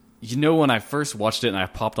 You know, when I first watched it and I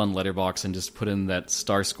popped on Letterboxd and just put in that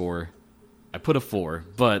star score, I put a 4.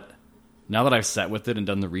 But now that I've sat with it and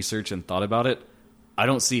done the research and thought about it, I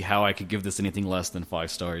don't see how I could give this anything less than 5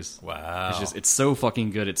 stars. Wow. It's so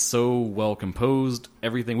fucking good. It's so well composed.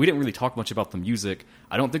 Everything. We didn't really talk much about the music.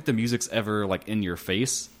 I don't think the music's ever, like, in your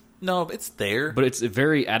face. No, it's there. But it's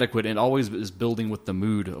very adequate and always is building with the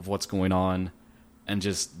mood of what's going on. And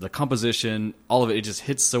just the composition, all of it just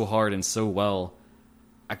hits so hard and so well.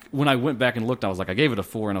 When I went back and looked, I was like, I gave it a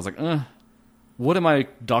 4, and I was like, what am I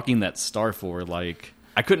docking that star for? Like,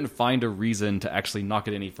 I couldn't find a reason to actually knock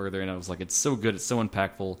it any further, and I was like, it's so good, it's so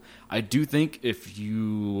impactful. I do think if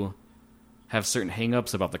you have certain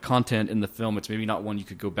hang-ups about the content in the film, it's maybe not one you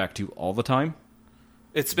could go back to all the time.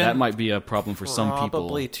 It's been That might be a problem for some people.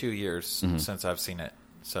 probably 2 years since I've seen it.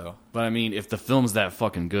 So, But I mean, if the film's that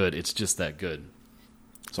fucking good, it's just that good.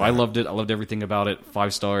 So I loved it. I loved everything about it.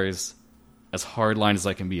 5 stars. As hardline as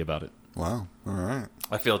I can be about it. Wow. All right.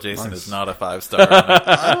 I feel Jason Nice. is not a 5-star on it.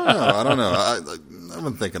 I don't know. I've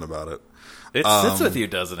been thinking about it. It sits with you,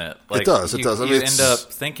 doesn't it? It does. You I mean, end up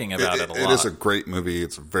thinking about it a lot. It is a great movie.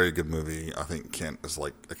 It's a very good movie. I think Kent is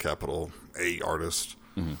like a capital A artist.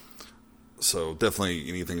 Mm-hmm. So definitely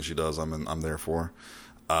anything she does, I'm there for.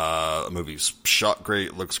 The movie's shot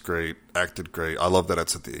great, looks great, acted great. I love that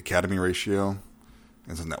it's at the Academy ratio.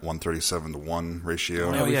 It's in that 137-1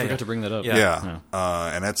 ratio. Oh, we forgot to bring that up. Yeah.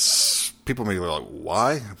 And that's... People may be like,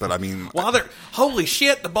 why? But I mean... Holy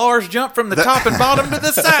shit, the bars jump from the top and bottom to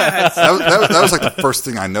the sides! that was like the first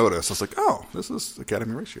thing I noticed. I was like, oh, this is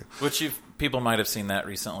Academy ratio. Which people might have seen that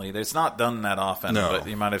recently. It's not done that often, but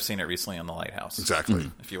you might have seen it recently on The Lighthouse. Exactly.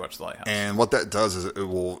 If you watch The Lighthouse. And what that does is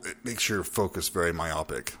it makes your focus very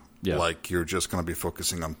myopic. Yeah. Like you're just going to be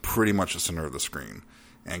focusing on pretty much the center of the screen.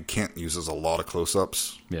 And Kent uses a lot of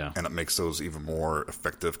close-ups. Yeah. And it makes those even more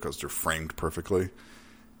effective because they're framed perfectly.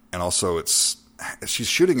 And also she's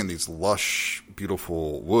shooting in these lush,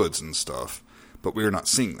 beautiful woods and stuff, but we're not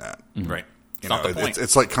seeing that. Mm-hmm. Right.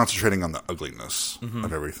 It's like concentrating on the ugliness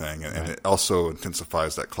of everything. And it also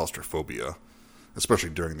intensifies that claustrophobia,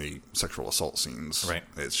 especially during the sexual assault scenes. Right.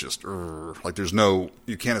 It's just, like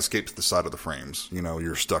you can't escape to the side of the frames.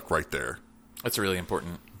 You're stuck right there. That's really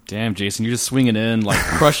important. Damn, Jason, you're just swinging in, like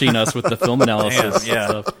crushing us with the film analysis. Damn, yeah.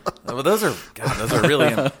 Stuff. Well, those are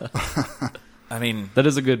really... I mean... That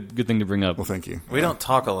is a good thing to bring up. Well, thank you. We don't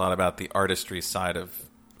talk a lot about the artistry side of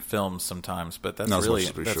films sometimes, but that's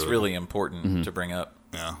really important to bring up.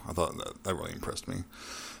 Yeah, I thought that really impressed me.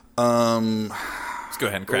 Let's go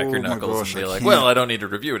ahead and crack your knuckles and be like, well, I don't need to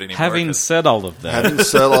review it anymore. Having said all of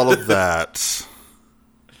that...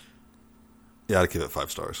 Yeah, I'd give it 5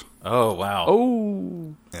 stars. Oh, wow.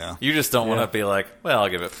 Oh. Yeah. You just don't want to be like, well, I'll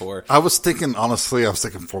give it 4. I was thinking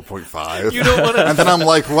 4.5. You don't want to... And then I'm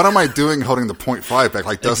like, what am I doing holding the 0.5 back?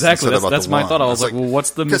 Like Dustin said about that's the my 1. thought. I was like, well,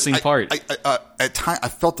 what's the missing part? At time, I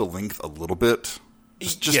felt the length a little bit.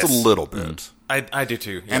 Just Yes. a little bit. I do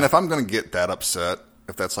too. Yeah. And if I'm going to get that upset,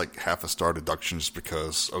 if that's like half a star deduction just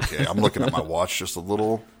because, okay, I'm looking at my watch just a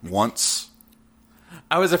little once...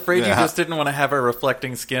 I was afraid you just didn't want to have a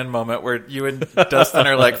reflecting skin moment where you and Dustin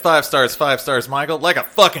are like 5 stars, Michael, like a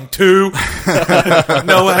fucking 2.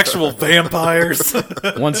 No actual vampires.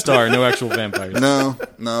 1 star, no actual vampires. No,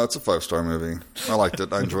 it's a 5-star movie. I liked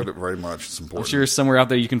it. I enjoyed it very much. It's important. I'm sure somewhere out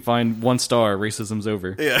there you can find 1 star. Racism's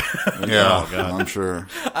over. Yeah. Yeah, I'm sure.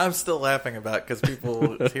 I'm still laughing about because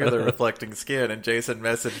people hear the reflecting skin, and Jason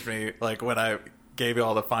messaged me like when I gave you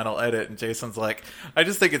all the final edit, and Jason's like, I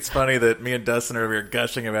just think it's funny that me and Dustin are over here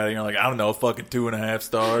gushing about it, and you're like, I don't know, fucking 2.5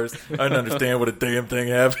 stars. I don't understand what a damn thing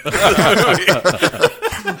happened.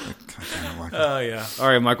 Oh, yeah. All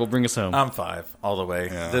right, Michael, bring us home. I'm 5 all the way.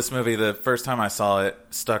 Yeah. This movie, the first time I saw it,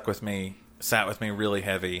 sat with me really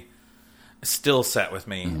heavy. Still sat with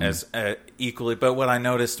me as equally. But what I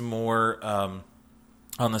noticed more on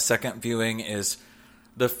the second viewing is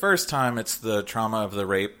the first time it's the trauma of the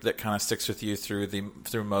rape that kind of sticks with you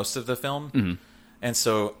through most of the film. And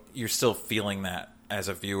so you're still feeling that as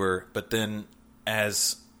a viewer. But then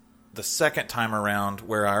as the second time around,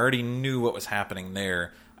 where I already knew what was happening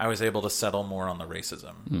there, I was able to settle more on the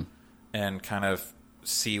racism and kind of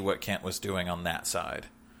see what Kent was doing on that side.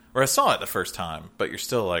 Or I saw it the first time, but you're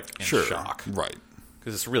still like in shock. Right.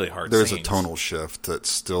 Because it's really hard. There's a tonal shift that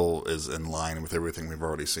still is in line with everything we've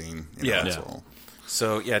already seen.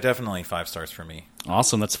 So, yeah, definitely 5 stars for me.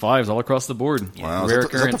 Awesome. That's 5s all across the board. Wow. Rare Is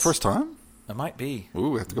that the first time? It might be.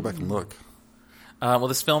 Ooh, we have to go back and look. Well,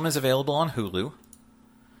 this film is available on Hulu.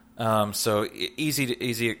 So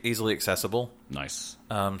easily accessible. Nice.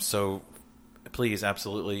 So please,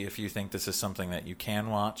 absolutely, if you think this is something that you can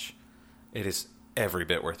watch, it is every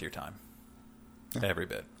bit worth your time. Yeah. Every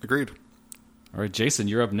bit. Agreed. All right, Jason,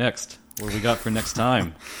 you're up next. What do we got for next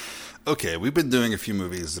time? Okay, we've been doing a few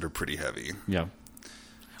movies that are pretty heavy. Yeah.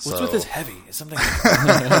 What's with this heavy? Is something?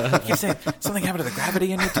 You keep saying something happened to the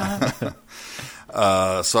gravity in your time.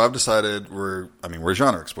 So I've decided we're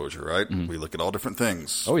genre exposure, right? We look at all different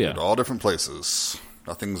things. Oh, yeah. We go to all different places.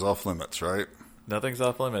 Nothing's off limits, right? Nothing's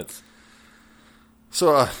off limits.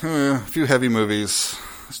 So a few heavy movies.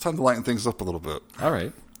 It's time to lighten things up a little bit. All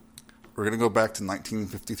right. We're going to go back to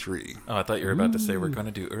 1953. Oh, I thought you were about to say we're going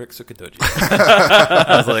to do Uruk Sukadoji.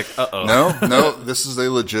 I was like, uh-oh. No, this is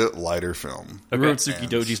a legit lighter film. Okay. Urotsuki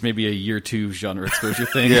Doji's maybe a year 2 genre exposure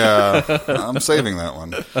thing. Yeah, I'm saving that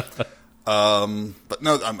one. But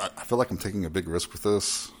no, I feel like I'm taking a big risk with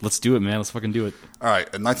this. Let's do it, man. Let's fucking do it. All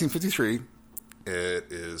right, in 1953,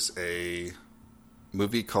 it is a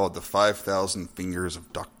movie called The 5,000 Fingers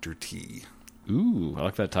of Dr. T. Ooh, I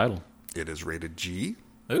like that title. It is rated G.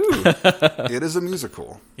 Ooh. It is a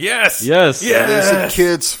musical. Yes. Yes. It is a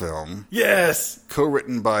kids' film. Yes.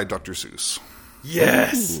 Co-written by Dr. Seuss.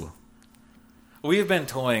 Yes. Ooh. We've been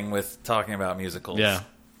toying with talking about musicals. Yeah.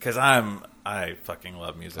 Because I fucking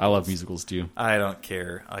love musicals. I love musicals too. I don't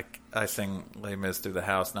care. Like, I sing Les Mis through the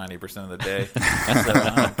house 90% of the day. So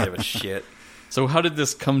I don't give a shit. So how did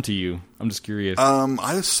this come to you? I'm just curious.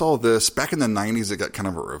 I saw this back in the 90s. It got kind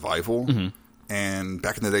of a revival. Mm-hmm. And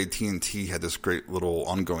back in the day, TNT had this great little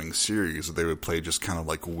ongoing series that they would play just kind of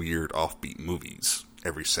like weird offbeat movies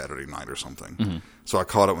every Saturday night or something. Mm-hmm. So I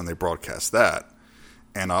caught it when they broadcast that.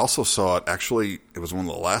 And I also saw it, actually, it was one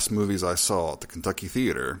of the last movies I saw at the Kentucky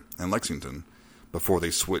Theater in Lexington before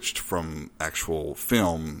they switched from actual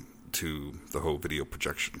film to the whole video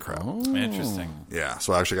projection crowd. Oh. Interesting. Yeah,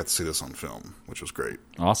 so I actually got to see this on film, which was great.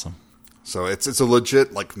 Awesome. So it's a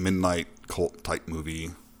legit like midnight cult type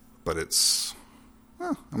movie, but it's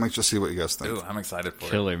I might just see what you guys think. Ooh, I'm excited for it.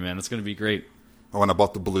 Killer, man. It's going to be great. Oh, and I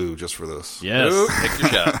bought the blue just for this. Yes. Ooh, take your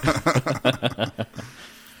shot.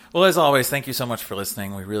 Well, as always, thank you so much for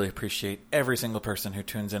listening. We really appreciate every single person who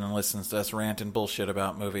tunes in and listens to us rant and bullshit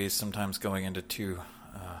about movies, sometimes going into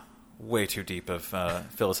way too deep of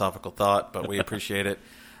philosophical thought, but we appreciate it.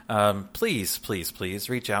 Please, please, please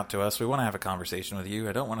reach out to us. We want to have a conversation with you.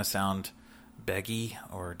 I don't want to sound beggy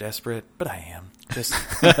or desperate, but I am. Just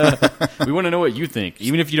We want to know what you think,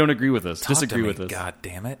 even if you don't agree with us. Disagree with us. God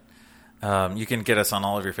damn it. You can get us on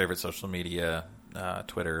all of your favorite social media,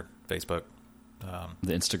 Twitter, Facebook,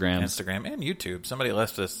 The Instagrams. Instagram, and YouTube. Somebody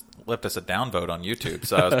left us a downvote on YouTube,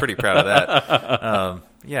 so I was pretty proud of that.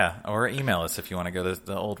 Yeah, or email us if you want to go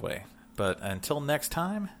the old way. But until next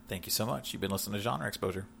time, thank you so much. You've been listening to Genre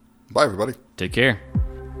Exposure. Bye, everybody. Take care.